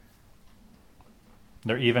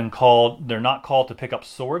 They're not called to pick up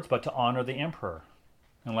swords, but to honor the emperor,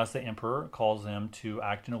 unless the emperor calls them to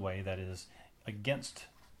act in a way that is against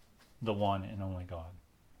the one and only God.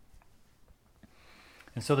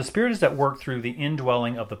 And so the Spirit is at work through the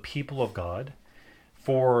indwelling of the people of God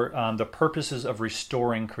for the purposes of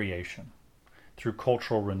restoring creation through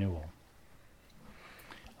cultural renewal.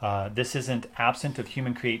 This isn't absent of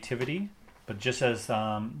human creativity, but just as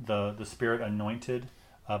the Spirit anointed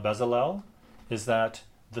Bezalel, is that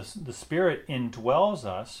the Spirit indwells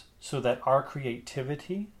us so that our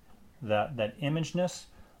creativity, that imageness,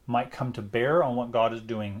 might come to bear on what God is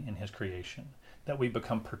doing in His creation. That we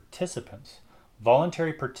become participants,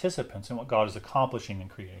 voluntary participants in what God is accomplishing in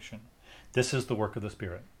creation. This is the work of the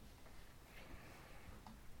Spirit.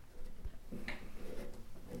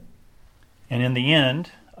 And in the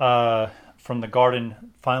end, from the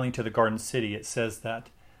garden, finally to the garden city, it says that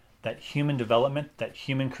human development, that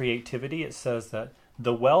human creativity, it says that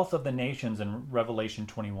the wealth of the nations in Revelation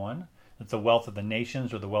 21, that the wealth of the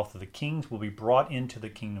nations or the wealth of the kings will be brought into the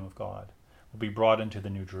kingdom of God, will be brought into the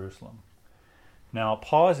New Jerusalem. Now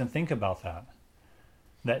pause and think about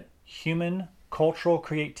that human cultural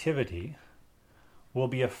creativity will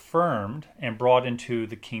be affirmed and brought into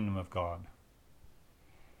the kingdom of God.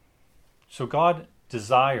 So God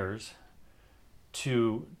desires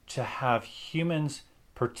to have humans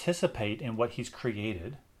participate in what He's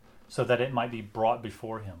created so that it might be brought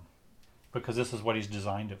before Him, because this is what He's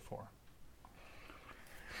designed it for.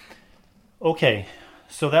 Okay,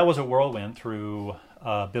 so that was a whirlwind through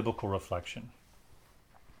biblical reflection.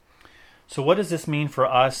 So what does this mean for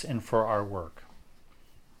us and for our work?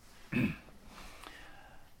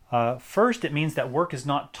 First, it means that work is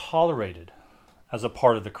not tolerated as a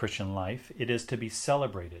part of the Christian life. It is to be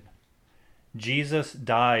celebrated. Jesus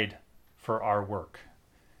died for our work.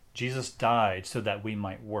 Jesus died so that we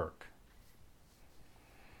might work.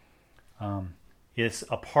 It's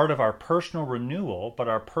a part of our personal renewal, but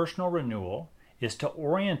our personal renewal is to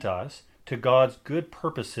orient us to God's good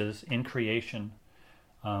purposes in creation.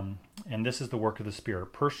 And this is the work of the Spirit.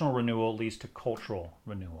 Personal renewal leads to cultural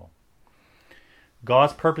renewal.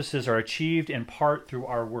 God's purposes are achieved in part through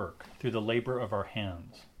our work, through the labor of our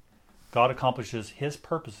hands. God accomplishes His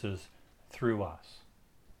purposes through us.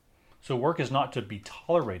 So work is not to be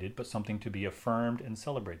tolerated, but something to be affirmed and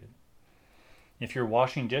celebrated. If you're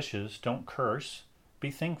washing dishes, don't curse,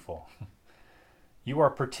 be thankful. You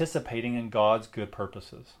are participating in God's good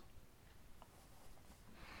purposes.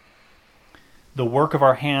 The work of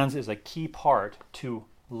our hands is a key part to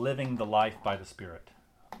living the life by the Spirit,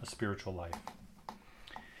 a spiritual life.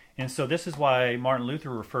 And so this is why Martin Luther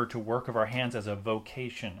referred to work of our hands as a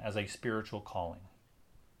vocation, as a spiritual calling.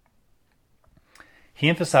 He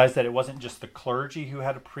emphasized that it wasn't just the clergy who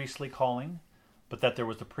had a priestly calling, but that there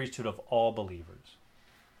was the priesthood of all believers.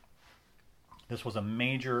 This was a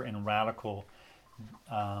major and radical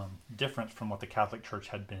difference from what the Catholic Church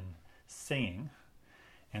had been saying.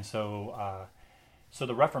 And so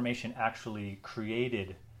the Reformation actually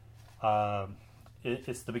created,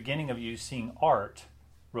 it's the beginning of you seeing art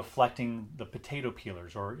reflecting the potato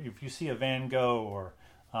peelers, or if you see a Van Gogh,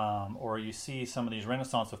 or you see some of these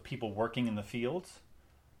Renaissance of people working in the fields,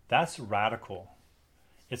 that's radical.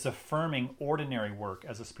 It's affirming ordinary work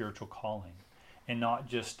as a spiritual calling, and not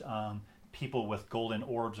just people with golden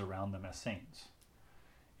orbs around them as saints.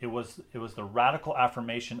 It was the radical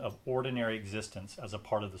affirmation of ordinary existence as a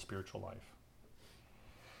part of the spiritual life.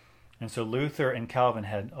 And so Luther and Calvin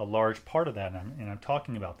had a large part of that, and I'm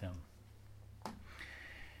talking about them.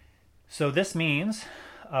 So this means,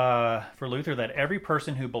 for Luther, that every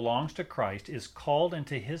person who belongs to Christ is called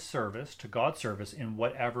into his service, to God's service, in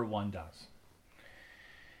whatever one does.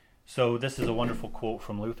 So this is a wonderful quote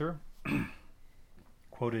from Luther,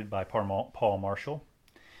 quoted by Paul Marshall.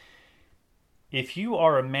 If you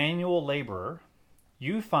are a manual laborer,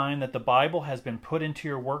 you find that the Bible has been put into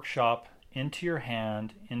your workshop, into your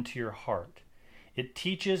hand, into your heart. It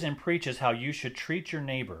teaches and preaches how you should treat your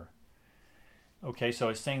neighbor. Okay, so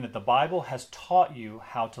it's saying that the Bible has taught you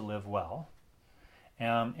how to live well,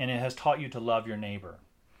 and it has taught you to love your neighbor.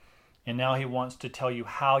 And now he wants to tell you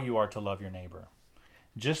how you are to love your neighbor.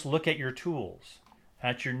 Just look at your tools,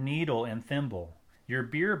 at your needle and thimble, your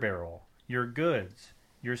beer barrel, your goods,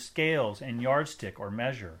 your scales and yardstick or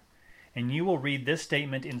measure, and you will read this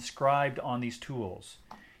statement inscribed on these tools.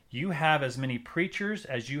 You have as many preachers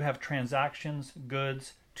as you have transactions,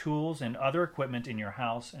 goods, tools, and other equipment in your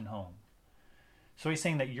house and home. So he's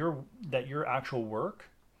saying that your actual work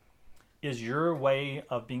is your way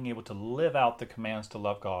of being able to live out the commands to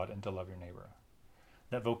love God and to love your neighbor.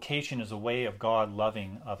 That vocation is a way of God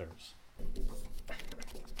loving others.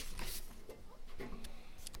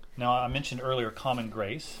 Now, I mentioned earlier common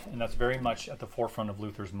grace, and that's very much at the forefront of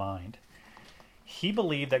Luther's mind. He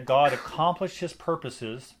believed that God accomplished his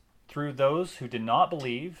purposes through those who did not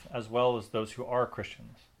believe, as well as those who are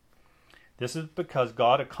Christians. This is because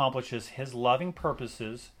God accomplishes his loving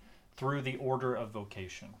purposes through the order of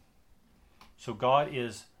vocation. So God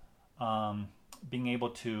is being able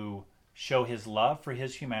to show his love for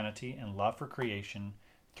his humanity and love for creation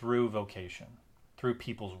through vocation, through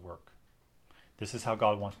people's work. This is how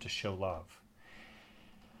God wants to show love.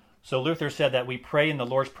 So Luther said that we pray in the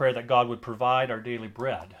Lord's Prayer that God would provide our daily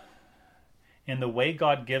bread. And the way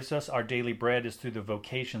God gives us our daily bread is through the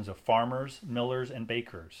vocations of farmers, millers, and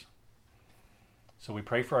bakers. So we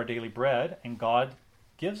pray for our daily bread, and God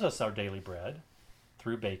gives us our daily bread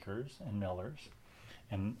through bakers and millers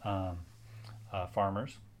and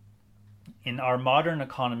farmers. In our modern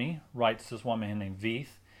economy, writes this one man named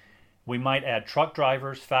Veith, we might add truck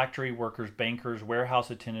drivers, factory workers, bankers, warehouse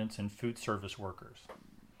attendants, and food service workers.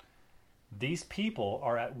 These people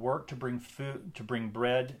are at work to bring food, to bring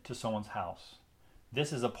bread to someone's house.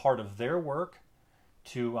 This is a part of their work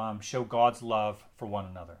to show God's love for one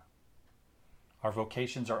another. Our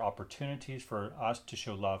vocations are opportunities for us to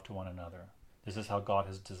show love to one another. This is how God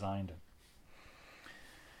has designed it.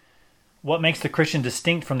 What makes the Christian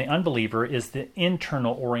distinct from the unbeliever is the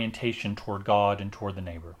internal orientation toward God and toward the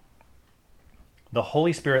neighbor. The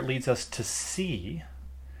Holy Spirit leads us to see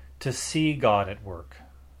God at work.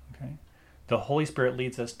 Okay? The Holy Spirit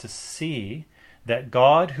leads us to see that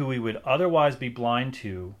God, who we would otherwise be blind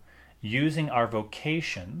to, using our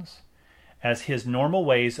vocations as his normal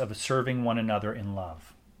ways of serving one another in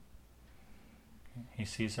love. He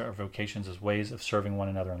sees our vocations as ways of serving one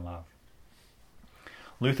another in love.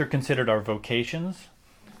 Luther considered our vocations,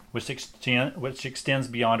 which extends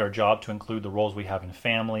beyond our job to include the roles we have in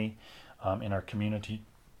family, in our community,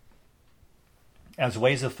 as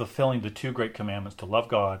ways of fulfilling the two great commandments to love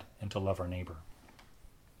God and to love our neighbor.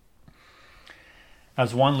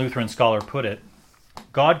 As one Lutheran scholar put it,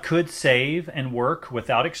 God could save and work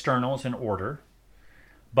without externals and order,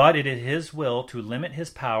 but it is his will to limit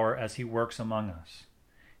his power as he works among us.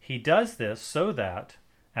 He does this so that,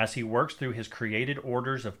 as he works through his created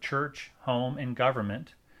orders of church, home, and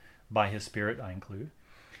government, by his Spirit I include,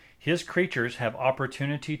 his creatures have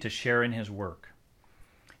opportunity to share in his work.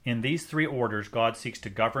 In these three orders, God seeks to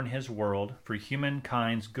govern his world for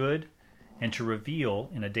humankind's good and to reveal,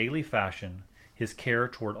 in a daily fashion, his care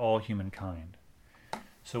toward all humankind.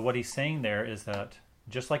 So what he's saying there is that,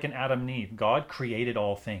 just like in Adam and Eve, God created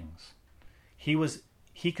all things.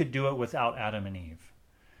 He could do it without Adam and Eve.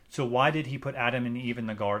 So why did he put Adam and Eve in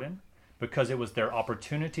the garden? Because it was their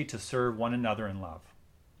opportunity to serve one another in love.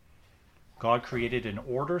 God created an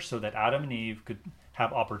order so that Adam and Eve could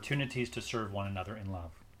have opportunities to serve one another in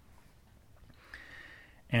love.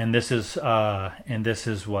 And this is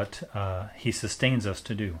what he sustains us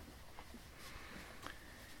to do.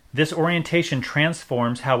 This orientation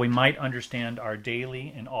transforms how we might understand our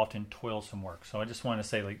daily and often toilsome work. So I just want to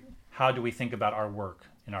say, how do we think about our work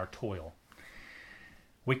and our toil?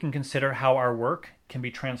 We can consider how our work can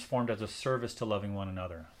be transformed as a service to loving one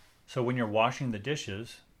another. So when you're washing the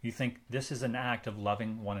dishes, you think this is an act of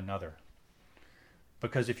loving one another.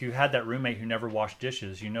 Because if you had that roommate who never washed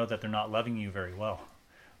dishes, you know that they're not loving you very well,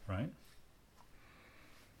 right?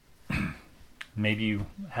 Maybe you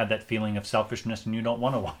had that feeling of selfishness and you don't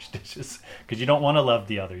want to wash dishes because you don't want to love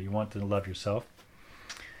the other. You want to love yourself.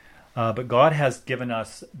 But God has given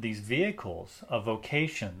us these vehicles of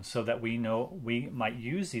vocation so that we know we might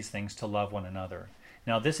use these things to love one another.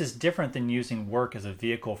 Now, this is different than using work as a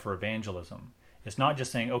vehicle for evangelism. It's not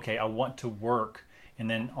just saying, okay, I want to work and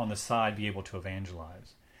then on the side be able to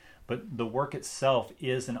evangelize. But the work itself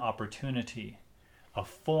is an opportunity, a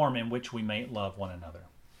form in which we may love one another.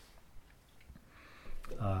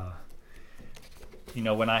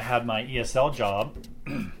 When I had my ESL job,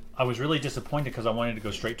 I was really disappointed because I wanted to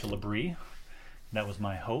go straight to L'Abri. That was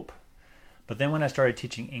my hope. But then when I started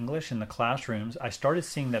teaching English in the classrooms, I started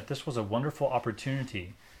seeing that this was a wonderful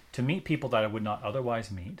opportunity to meet people that I would not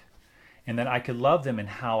otherwise meet, and that I could love them in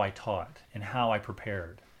how I taught and how I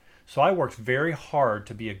prepared. So I worked very hard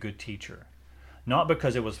to be a good teacher, not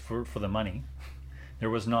because it was for the money.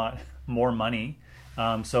 There was not more money.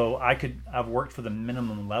 So I've worked for the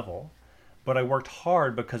minimum level, but I worked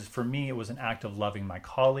hard because for me it was an act of loving my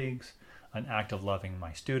colleagues, an act of loving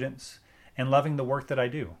my students, and loving the work that I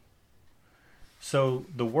do. So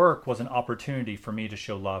the work was an opportunity for me to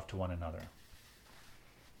show love to one another.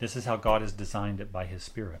 This is how God has designed it by His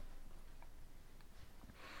Spirit.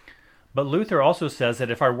 But Luther also says that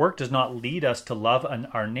if our work does not lead us to love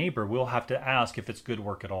our neighbor, we'll have to ask if it's good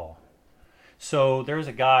work at all. So there's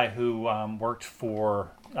a guy who worked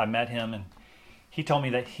for, I met him, and he told me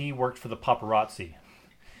that he worked for the paparazzi.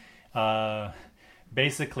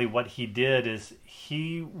 Basically what he did is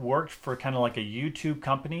he worked for kind of like a YouTube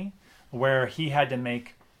company where he had to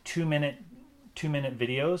make two-minute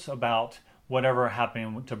videos about whatever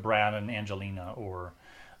happened to Brad and Angelina or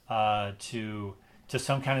to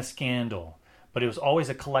some kind of scandal. But it was always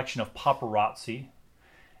a collection of paparazzi,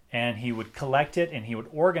 and he would collect it and he would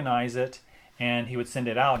organize it and he would send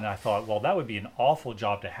it out. And I thought, well, that would be an awful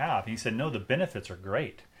job to have. And he said, no, the benefits are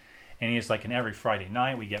great. And he's like, and every Friday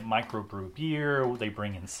night we get microbrew beer. They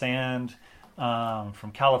bring in sand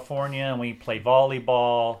from California, and we play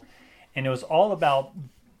volleyball. And it was all about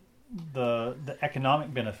the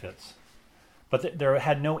economic benefits. But there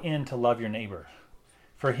had no end to love your neighbor.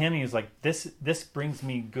 For him, he was like, this brings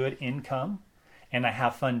me good income, and I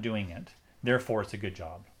have fun doing it. Therefore, it's a good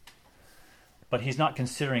job. But he's not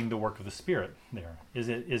considering the work of the Spirit there. Is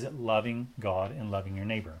it loving God and loving your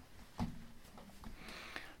neighbor?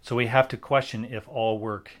 So we have to question if all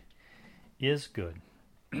work is good.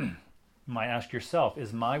 You might ask yourself,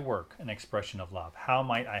 is my work an expression of love? How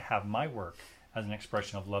might I have my work as an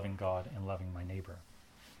expression of loving God and loving my neighbor?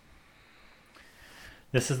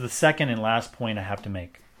 This is the second and last point I have to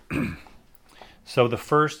make. So the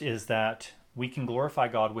first is that we can glorify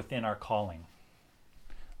God within our calling.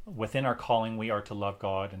 Within our calling, we are to love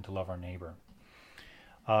God and to love our neighbor.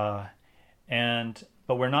 But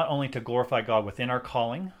we're not only to glorify God within our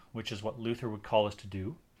calling, which is what Luther would call us to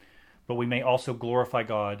do, but we may also glorify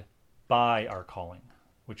God by our calling,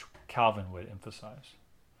 which Calvin would emphasize.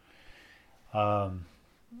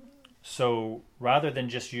 So rather than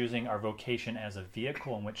just using our vocation as a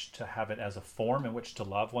vehicle in which to have it as a form in which to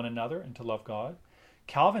love one another and to love God,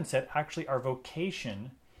 Calvin said actually our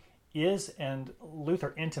vocation is, and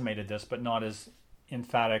Luther intimated this, but not as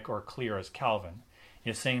emphatic or clear as Calvin,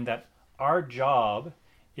 is saying that our job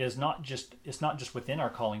is it's not just within our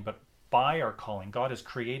calling, but by our calling. God has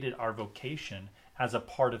created our vocation as a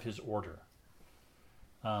part of His order.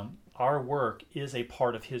 Our work is a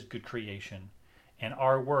part of His good creation, and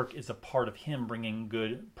our work is a part of Him bringing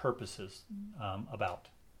good purposes about.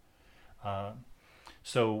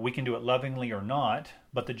 So we can do it lovingly or not,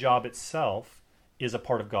 but the job itself is a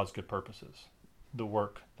part of God's good purposes, the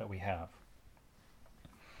work that we have.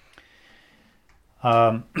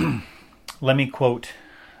 Let me quote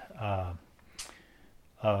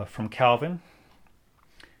from Calvin.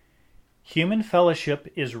 Human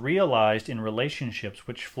fellowship is realized in relationships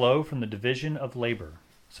which flow from the division of labor.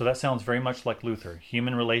 So that sounds very much like Luther.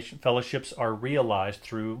 Human fellowships are realized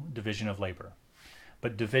through division of labor.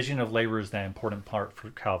 But division of labor is the important part for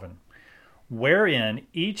Calvin, wherein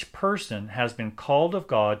each person has been called of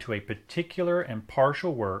God to a particular and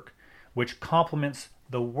partial work which complements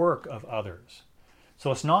the work of others. So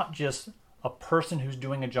it's not just a person who's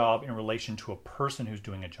doing a job in relation to a person who's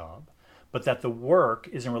doing a job, but that the work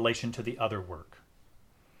is in relation to the other work.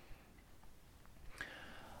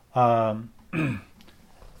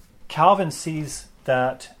 Calvin sees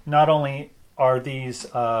that not only are these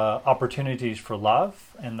opportunities for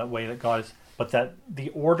love and the way that God is, but that the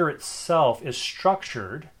order itself is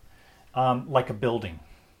structured like a building.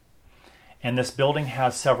 And this building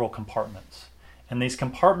has several compartments. And these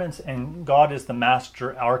compartments, and God is the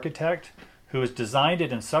master architect who has designed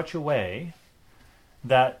it in such a way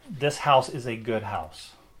that this house is a good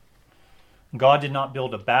house. God did not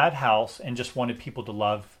build a bad house and just wanted people to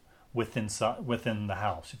love within the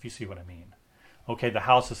house, if you see what I mean. Okay, the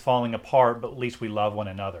house is falling apart, but at least we love one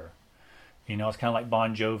another. You know, it's kind of like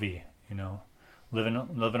Bon Jovi, you know, living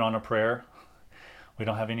on a prayer. We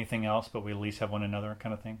don't have anything else, but we at least have one another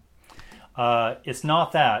kind of thing. It's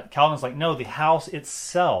not that. Calvin's like, no, the house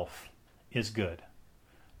itself is good.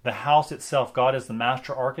 The house itself, God is the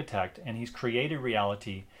master architect, and he's created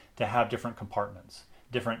reality to have different compartments,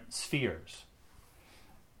 different spheres.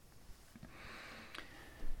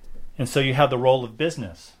 And so you have the role of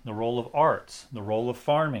business, the role of arts, the role of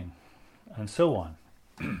farming, and so on.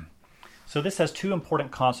 So this has two important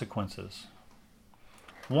consequences.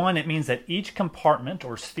 One, it means that each compartment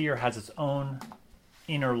or sphere has its own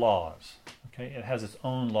inner laws. Okay, it has its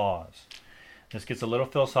own laws. This gets a little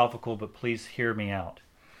philosophical, but please hear me out.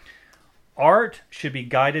 Art should be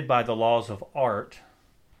guided by the laws of art,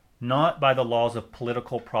 not by the laws of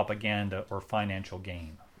political propaganda or financial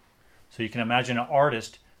gain. So you can imagine an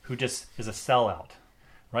artist who just is a sellout,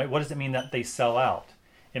 right? What does it mean that they sell out?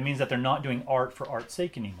 It means that they're not doing art for art's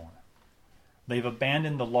sake anymore. They've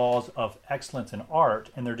abandoned the laws of excellence in art,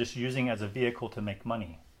 and they're just using it as a vehicle to make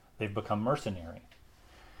money. They've become mercenary.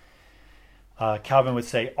 Calvin would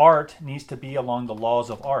say art needs to be along the laws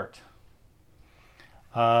of art.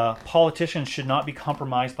 Politicians should not be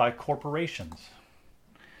compromised by corporations,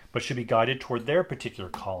 but should be guided toward their particular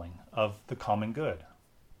calling of the common good.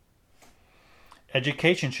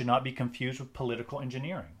 Education should not be confused with political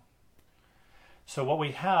engineering. So what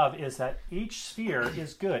we have is that each sphere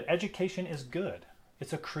is good. Education is good.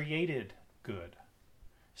 It's a created good.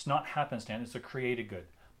 It's not happenstance, it's a created good.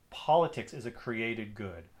 Politics is a created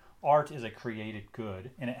good. Art is a created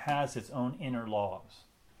good, and it has its own inner laws.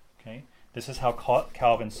 Okay? This is how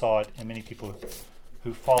Calvin saw it, and many people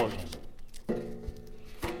who followed him.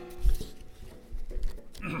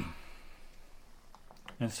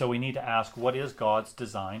 And so we need to ask, what is God's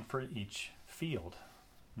design for each field?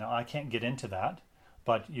 Now, I can't get into that,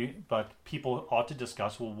 but people ought to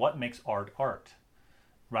discuss, well, what makes art art,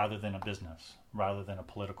 rather than a business, rather than a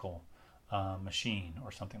political machine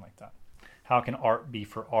or something like that. How can art be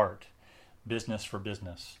for art, business for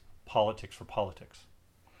business, politics for politics?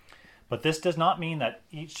 But this does not mean that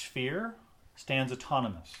each sphere stands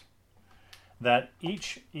autonomous, that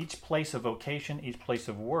each place of vocation, each place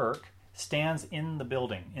of work stands in the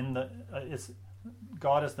building.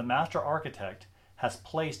 God as the master architect has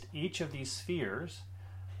placed each of these spheres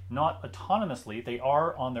not autonomously, they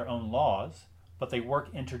are on their own laws, but they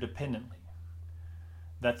work interdependently.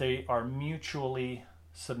 That they are mutually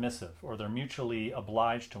submissive, or they're mutually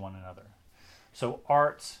obliged to one another. So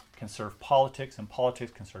arts can serve politics, and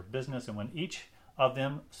politics can serve business, and when each of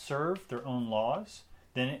them serve their own laws,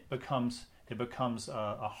 then it becomes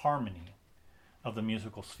a harmony of the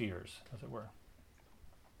musical spheres, as it were.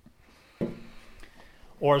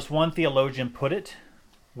 Or as one theologian put it,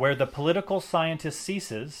 where the political scientist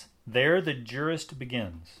ceases, there the jurist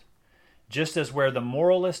begins. Just as where the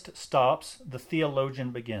moralist stops, the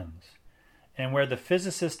theologian begins. And where the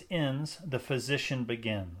physicist ends, the physician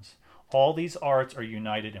begins. All these arts are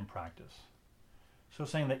united in practice. So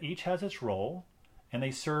saying that each has its role, and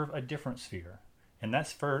they serve a different sphere. And that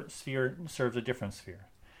sphere serves a different sphere.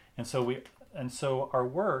 And so our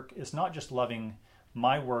work is not just loving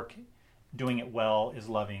my work, doing it well is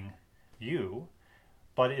loving you,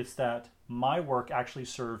 but it's that my work actually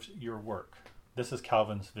serves your work. This is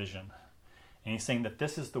Calvin's vision. And he's saying that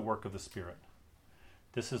this is the work of the Spirit.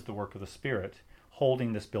 This is the work of the Spirit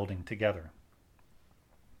holding this building together.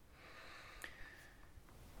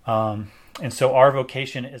 And so our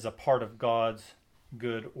vocation is a part of God's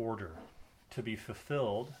good order to be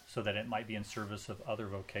fulfilled so that it might be in service of other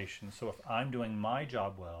vocations. So if I'm doing my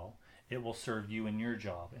job well, it will serve you in your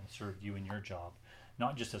job and serve you in your job.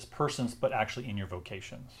 not just as persons, but actually in your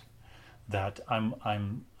vocations. That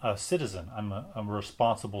I'm a citizen, I'm a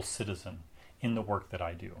responsible citizen in the work that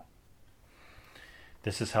I do.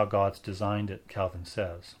 This is how God's designed it, Calvin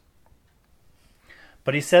says.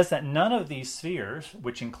 But he says that none of these spheres,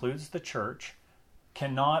 which includes the church,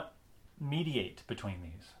 cannot mediate between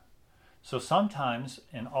these. So sometimes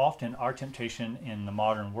and often our temptation in the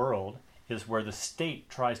modern world is where the state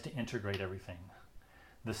tries to integrate everything.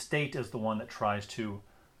 The state is the one that tries to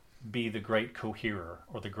be the great coherer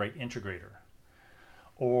or the great integrator.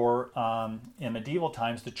 Or in medieval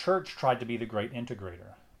times, the church tried to be the great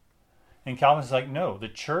integrator. And Calvin's like, no, the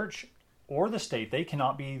church or the state, they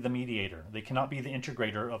cannot be the mediator. They cannot be the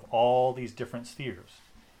integrator of all these different spheres.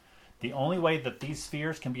 The only way that these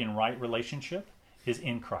spheres can be in right relationship is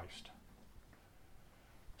in Christ.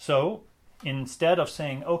 So instead of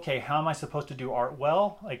saying, okay, how am I supposed to do art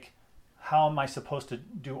well? Like, how am I supposed to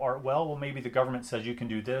do art well? Well, maybe the government says you can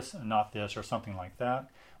do this and not this or something like that.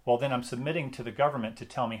 Well, then I'm submitting to the government to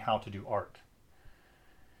tell me how to do art.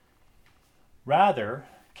 Rather,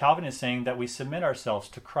 Calvin is saying that we submit ourselves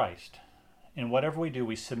to Christ. In whatever we do,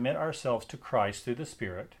 we submit ourselves to Christ through the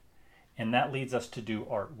Spirit, and that leads us to do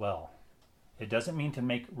art well. It doesn't mean to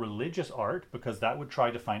make religious art, because that would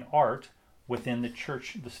try to find art within the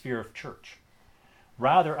church, the sphere of church.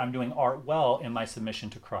 Rather, I'm doing art well in my submission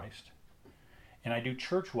to Christ. And I do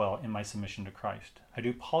church well in my submission to Christ. I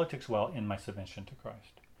do politics well in my submission to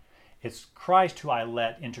Christ. It's Christ who I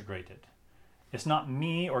let integrate it. It's not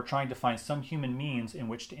me or trying to find some human means in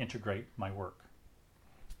which to integrate my work.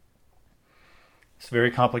 It's very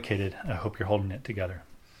complicated. I hope you're holding it together.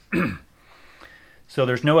 So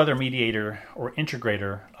there's no other mediator or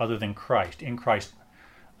integrator other than Christ. In Christ,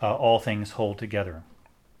 all things hold together.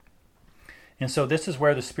 And so this is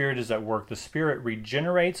where the Spirit is at work. The Spirit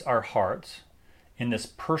regenerates our hearts in this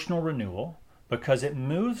personal renewal because it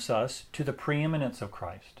moves us to the preeminence of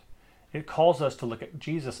Christ. It calls us to look at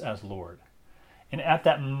Jesus as Lord. And at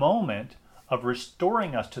that moment of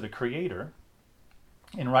restoring us to the Creator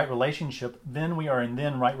in right relationship, then we are in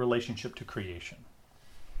then right relationship to creation.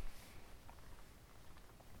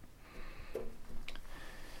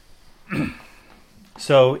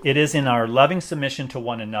 So it is in our loving submission to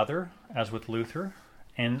one another, as with Luther,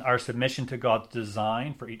 and our submission to God's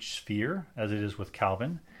design for each sphere, as it is with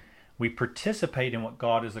Calvin, we participate in what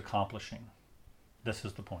God is accomplishing. This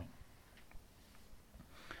is the point.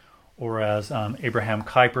 Or as Abraham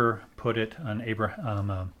Kuyper put it,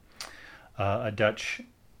 a Dutch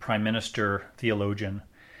prime minister theologian,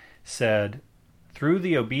 said, through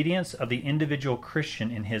the obedience of the individual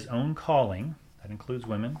Christian in his own calling, that includes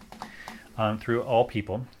women, through all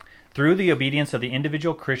people, through the obedience of the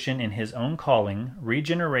individual Christian in his own calling,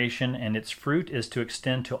 regeneration and its fruit is to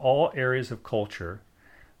extend to all areas of culture,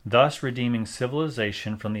 thus redeeming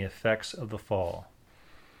civilization from the effects of the fall.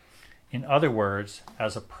 In other words,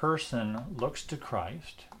 as a person looks to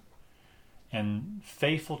Christ and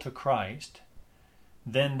faithful to Christ,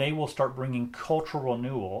 then they will start bringing cultural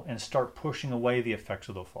renewal and start pushing away the effects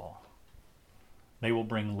of the fall. They will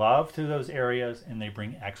bring love to those areas, and they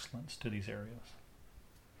bring excellence to these areas.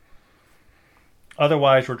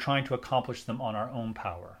 Otherwise, we're trying to accomplish them on our own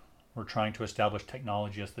power. We're trying to establish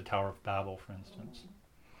technology as the Tower of Babel, for instance.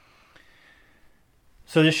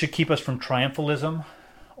 So this should keep us from triumphalism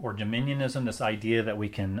or dominionism, this idea that we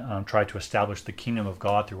can try to establish the kingdom of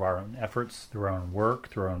God through our own efforts, through our own work,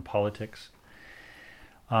 through our own politics.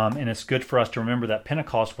 And it's good for us to remember that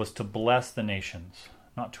Pentecost was to bless the nations,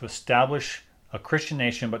 not to establish a Christian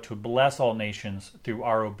nation, but to bless all nations through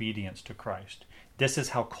our obedience to Christ. This is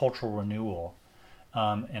how cultural renewal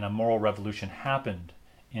and a moral revolution happened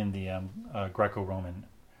in the Greco-Roman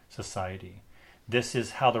society. This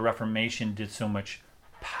is how the Reformation did so much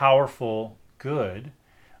powerful good,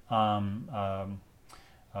 in the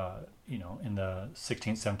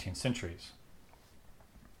 16th, 17th centuries.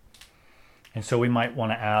 And so we might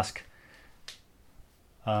want to ask,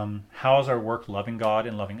 how is our work loving God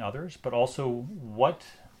and loving others? But also, what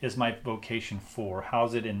is my vocation for? How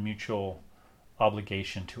is it in mutual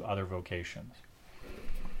obligation to other vocations?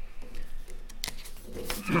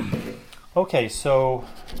 Okay, so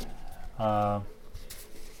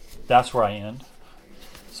that's where I end.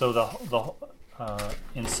 So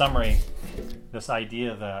in summary, this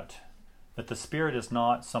idea that the Spirit is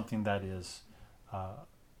not something that is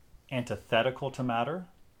antithetical to matter,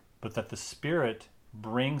 but that the Spirit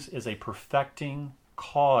is a perfecting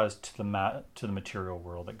cause to the material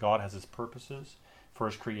world, that God has his purposes for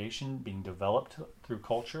his creation being developed through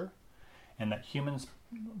culture, and that humans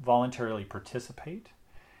voluntarily participate,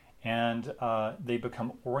 and they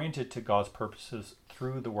become oriented to God's purposes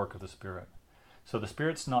through the work of the Spirit. So the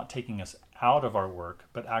Spirit's not taking us out of our work,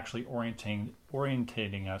 but actually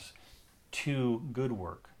orientating us to good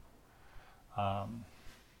work. So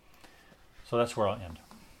that's where I'll end.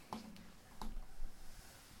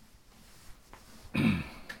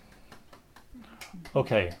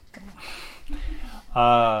 Okay.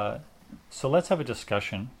 So let's have a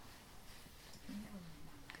discussion.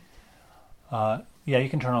 Yeah, you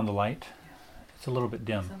can turn on the light. It's a little bit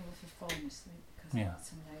dim. Some of us are falling asleep because it's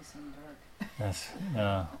so nice and dark. Yes,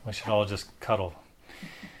 we should all just cuddle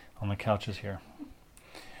on the couches here.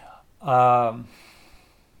 So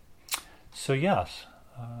yes,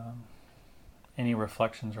 any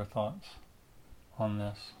reflections or thoughts on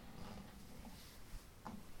this?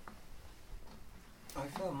 I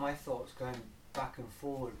found my thoughts going back and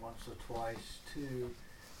forward once or twice to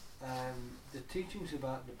the teachings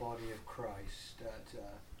about the body of Christ, that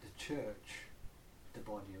the church, the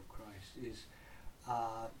body of Christ, is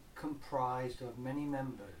comprised of many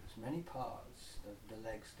members, many parts, the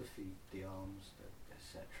legs, the feet, the arms,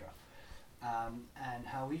 etc. And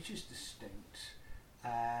how each is distinct,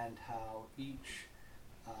 and how each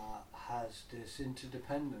has this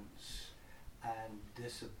interdependence and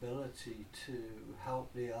this ability to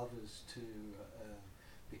help the others to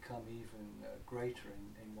become even greater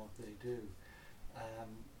in what they do.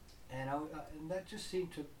 And that just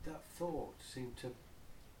seemed to, that thought seemed to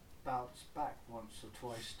bounce back once or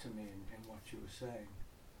twice to me in what you were saying.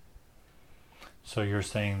 So you're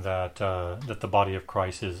saying that that the body of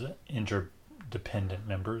Christ is interdependent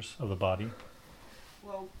members of the body?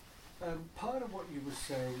 Well, part of what you were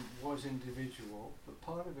saying was individual, but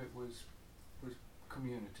part of it was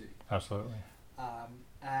community. Absolutely.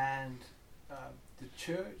 And the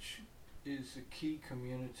church is a key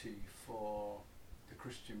community for the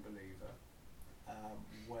Christian believer,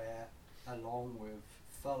 where, along with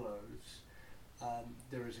fellows,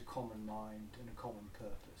 there is a common mind and a common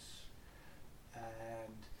purpose.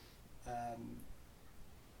 And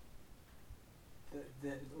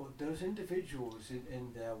those individuals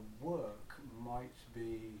in their work might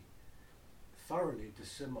be thoroughly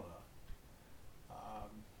dissimilar,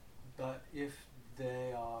 but if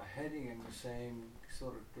they are heading in the same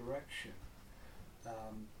sort of direction,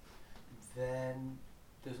 then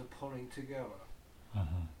there's a pulling together.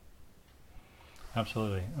 Mm-hmm.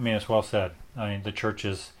 Absolutely. I mean, it's well said. I mean, the church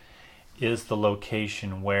is the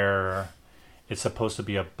location where it's supposed to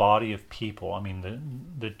be a body of people. I mean,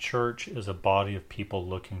 the church is a body of people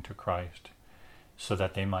looking to Christ so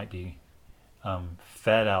that they might be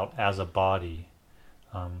fed out as a body,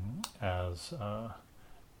 as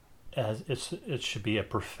it should be a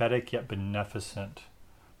prophetic yet beneficent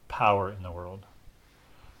power in the world.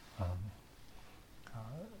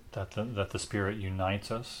 That the Spirit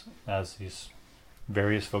unites us as these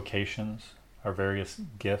various vocations, our various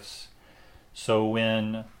gifts. So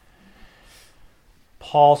when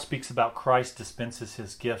Paul speaks about Christ dispenses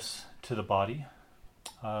his gifts to the body,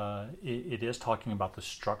 it is talking about the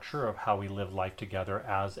structure of how we live life together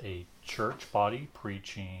as a church body,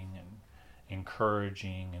 preaching and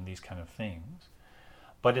encouraging and these kind of things.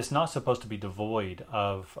 But it's not supposed to be devoid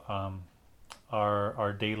of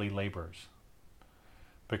our daily labors,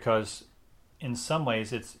 because in some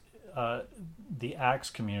ways it's the Acts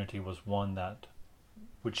community was one that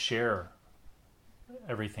would share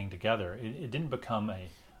everything together. It didn't become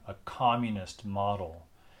a communist model.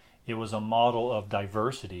 It was a model of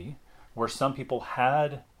diversity where some people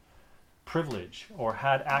had privilege or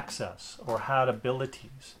had access or had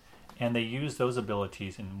abilities, and they used those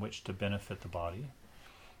abilities in which to benefit the body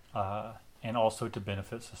and also to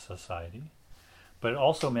benefit society. But it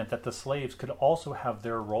also meant that the slaves could also have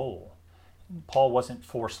their role. Paul wasn't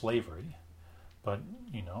for slavery, but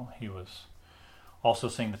he was also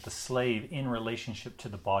saying that the slave, in relationship to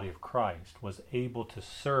the body of Christ, was able to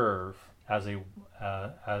serve as a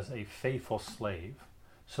faithful slave,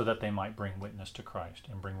 so that they might bring witness to Christ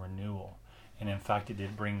and bring renewal. And in fact, it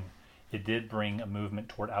did bring a movement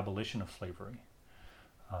toward abolition of slavery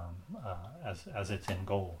as its end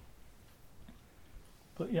goal.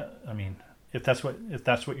 But yeah, I mean, if that's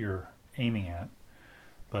what you're aiming at,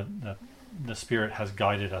 but the Spirit has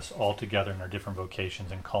guided us all together in our different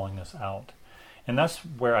vocations and calling us out. And that's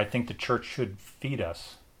where I think the church should feed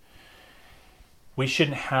us. We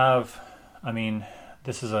shouldn't have, I mean,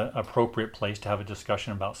 this is an appropriate place to have a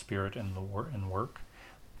discussion about Spirit and work.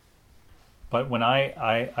 But when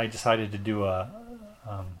I decided to do a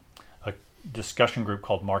discussion group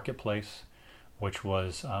called Marketplace, which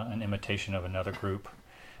was an imitation of another group,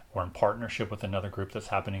 or in partnership with another group that's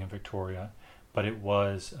happening in Victoria, but it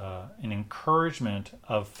was an encouragement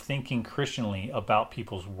of thinking Christianly about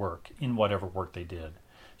people's work in whatever work they did.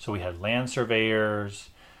 So we had land surveyors,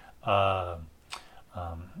 a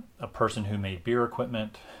person who made beer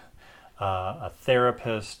equipment, a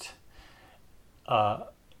therapist, an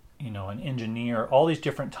engineer, all these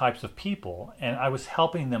different types of people. And I was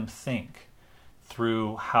helping them think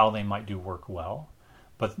through how they might do work well.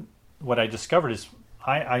 But what I discovered is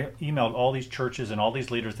I emailed all these churches and all these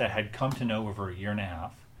leaders that I had come to know over a year and a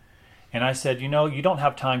half. And I said, you don't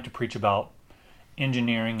have time to preach about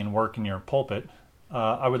engineering and work in your pulpit.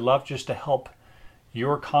 I would love just to help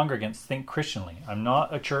your congregants think Christianly. I'm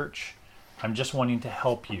not a church. I'm just wanting to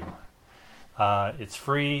help you. It's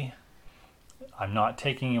free. I'm not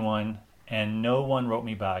taking anyone. And no one wrote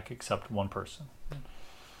me back except one person.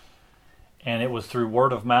 And it was through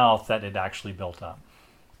word of mouth that it actually built up.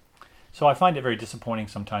 So I find it very disappointing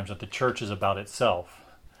sometimes that the church is about itself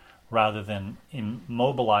rather than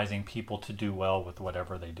mobilizing people to do well with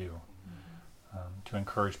whatever they do, to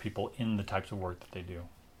encourage people in the types of work that they do.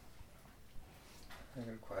 I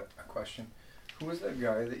got a question. Who was that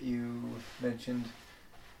guy that you mentioned,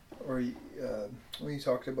 or when you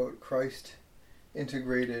talked about Christ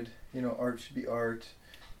integrated, art should be art,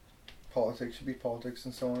 politics should be politics,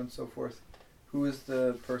 and so on and so forth? Who is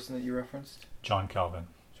the person that you referenced? John Calvin.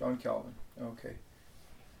 John Calvin. Okay.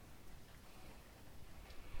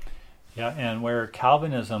 Yeah, and where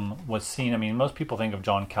Calvinism was seen, most people think of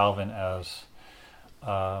John Calvin as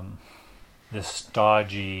this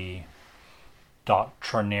stodgy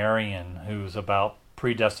doctrinarian who's about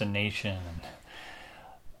predestination.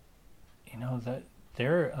 And, that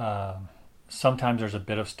there sometimes there's a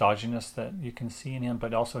bit of stodginess that you can see in him,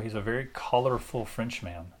 but also he's a very colorful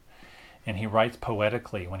Frenchman. And he writes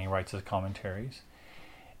poetically when he writes his commentaries.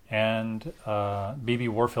 And B.B.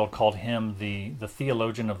 Warfield called him the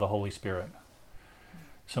theologian of the Holy Spirit.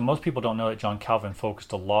 So most people don't know that John Calvin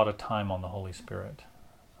focused a lot of time on the Holy Spirit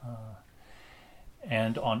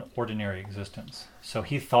and on ordinary existence. So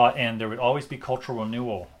he thought, and there would always be cultural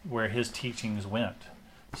renewal where his teachings went.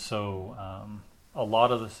 So a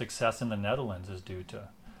lot of the success in the Netherlands is due to,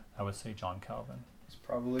 I would say, John Calvin. It's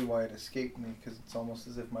probably why it escaped me, because it's almost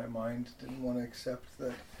as if my mind didn't want to accept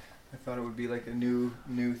that. I thought it would be like a new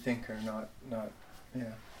thinker, not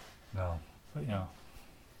yeah. No, but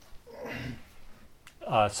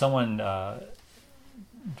someone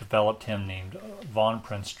developed him named von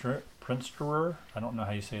Prinsterer. I don't know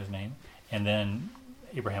how you say his name. And then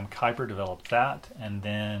Abraham Kuyper developed that, and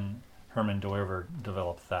then Herman Doiver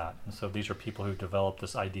developed that. And so these are people who developed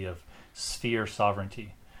this idea of sphere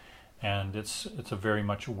sovereignty, and it's a very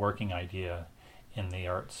much working idea in the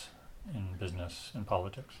arts, in business, in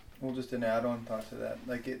politics. Well, just an add-on thought to that.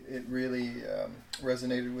 Like it really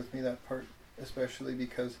resonated with me, that part, especially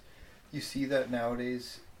because you see that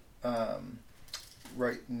nowadays,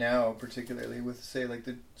 right now, particularly with, say, like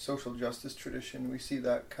the social justice tradition, we see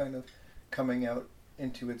that kind of coming out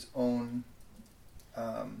into its own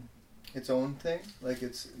thing. Like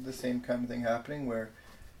it's the same kind of thing happening where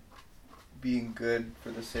being good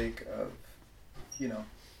for the sake of,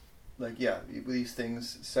 these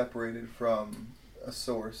things separated from a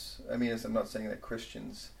source. I'm not saying that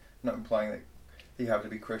Christians, I'm not implying that you have to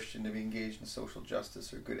be Christian to be engaged in social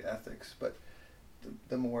justice or good ethics, but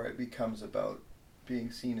the more it becomes about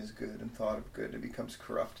being seen as good and thought of good, it becomes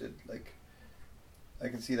corrupted. Like, I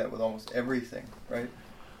can see that with almost everything, right?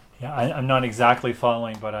 Yeah, I'm not exactly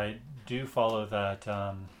following, but I do follow that,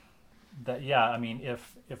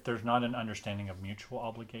 if there's not an understanding of mutual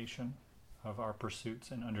obligation of our pursuits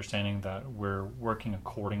and understanding that we're working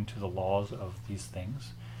according to the laws of these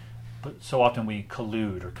things. But so often we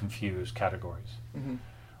collude or confuse categories,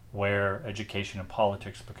 where education and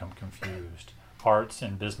politics become confused, arts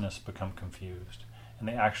and business become confused.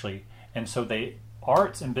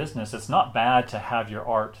 Arts and business, it's not bad to have your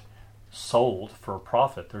art sold for a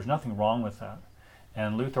profit. There's nothing wrong with that.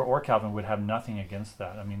 And Luther or Calvin would have nothing against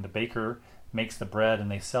that. The baker makes the bread and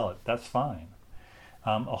they sell it. That's fine.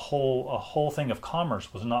 A whole thing of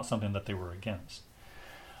commerce was not something that they were against.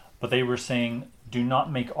 But they were saying, do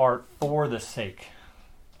not make art for the sake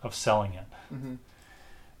of selling it. Mm-hmm.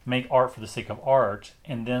 Make art for the sake of art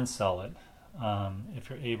and then sell it, if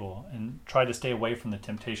you're able. And try to stay away from the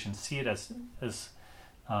temptation. See it as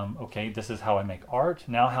okay, this is how I make art.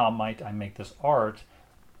 Now how might I make this art?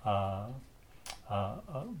 How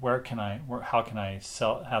can I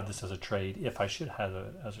have this as a trade if I should have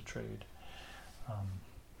it as a trade?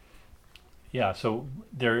 So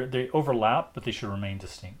they overlap, but they should remain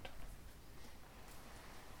distinct.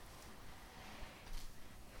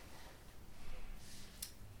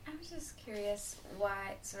 I was just curious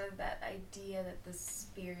why sort of that idea that the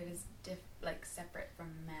spirit is separate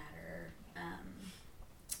from matter.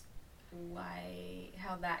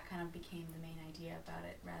 how that kind of became the main idea about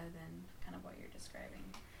it, rather than kind of what you're describing,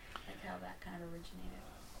 like how that kind of originated.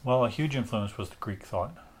 Well, a huge influence was the Greek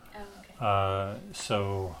thought. Oh, okay.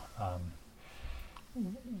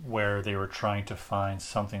 Where they were trying to find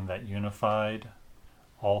something that unified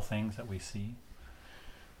all things that we see.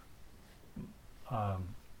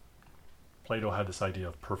 Plato had this idea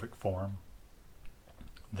of perfect form.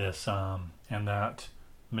 And that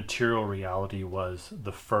material reality was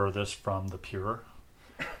the furthest from the pure.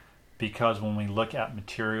 Because when we look at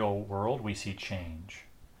material world, we see change.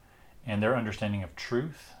 And their understanding of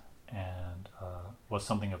truth and was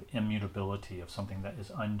something of immutability, of something that is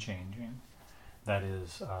unchanging, that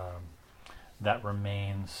is that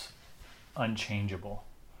remains unchangeable.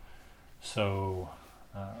 So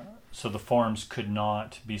the forms could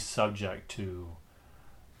not be subject to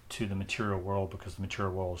the material world, because the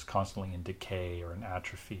material world is constantly in decay or in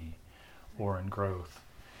atrophy or in growth.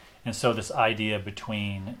 And so this idea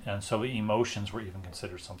and so emotions were even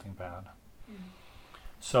considered something bad. Mm-hmm.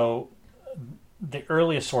 So the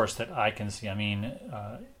earliest source that I can see,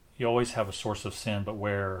 you always have a source of sin, but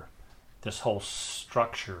where this whole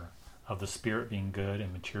structure of the spirit being good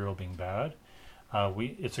and material being bad,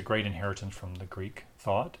 it's a great inheritance from the Greek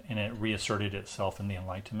thought, and it reasserted itself in the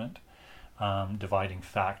Enlightenment, dividing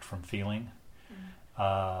fact from feeling.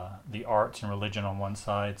 Mm-hmm. The arts and religion on one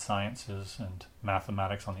side, sciences and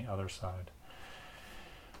mathematics on the other side.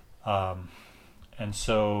 And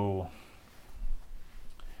so,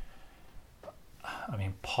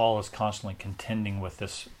 Paul is constantly contending with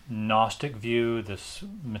this Gnostic view. This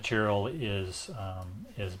material is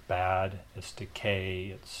bad. It's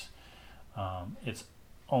decay. It's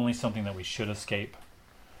only something that we should escape,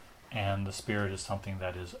 and the spirit is something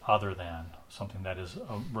that is other than, something that is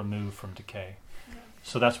removed from decay. Yeah.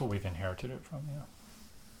 So that's what we've inherited it from.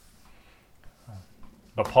 Yeah.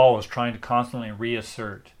 But Paul is trying to constantly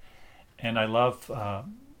reassert, and I love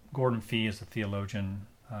Gordon Fee as a theologian.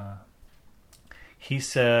 He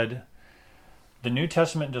said, the New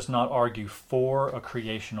Testament does not argue for a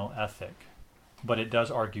creational ethic, but it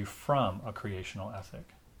does argue from a creational ethic.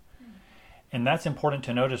 And that's important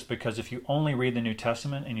to notice, because if you only read the New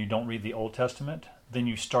Testament and you don't read the Old Testament, then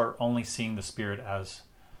you start only seeing the Spirit as,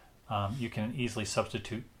 you can easily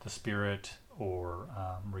substitute the Spirit or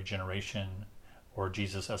regeneration or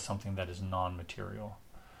Jesus as something that is non-material.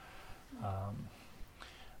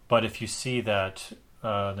 But if you see that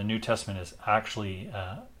the New Testament is actually,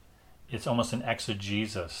 it's almost an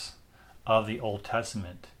exegesis of the Old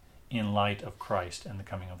Testament in light of Christ and the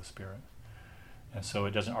coming of the Spirit. And so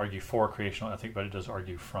it doesn't argue for creational ethic, but it does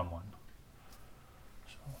argue from one.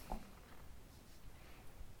 So.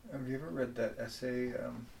 Have you ever read that essay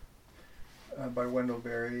by Wendell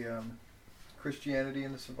Berry, Christianity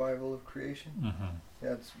and the Survival of Creation? Mm-hmm.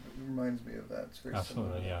 Yeah, it reminds me of that. It's very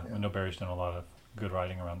absolutely, similar. yeah. Wendell Berry's done a lot of good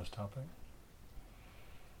writing around this topic.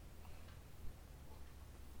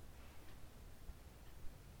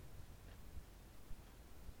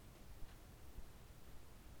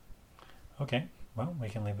 Okay, well, we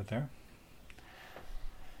can leave it there.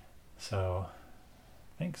 So,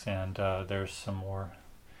 thanks, and there's some more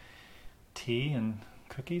tea and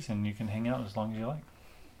cookies, and you can hang out as long as you like.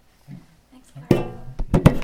 Thanks, Clarke.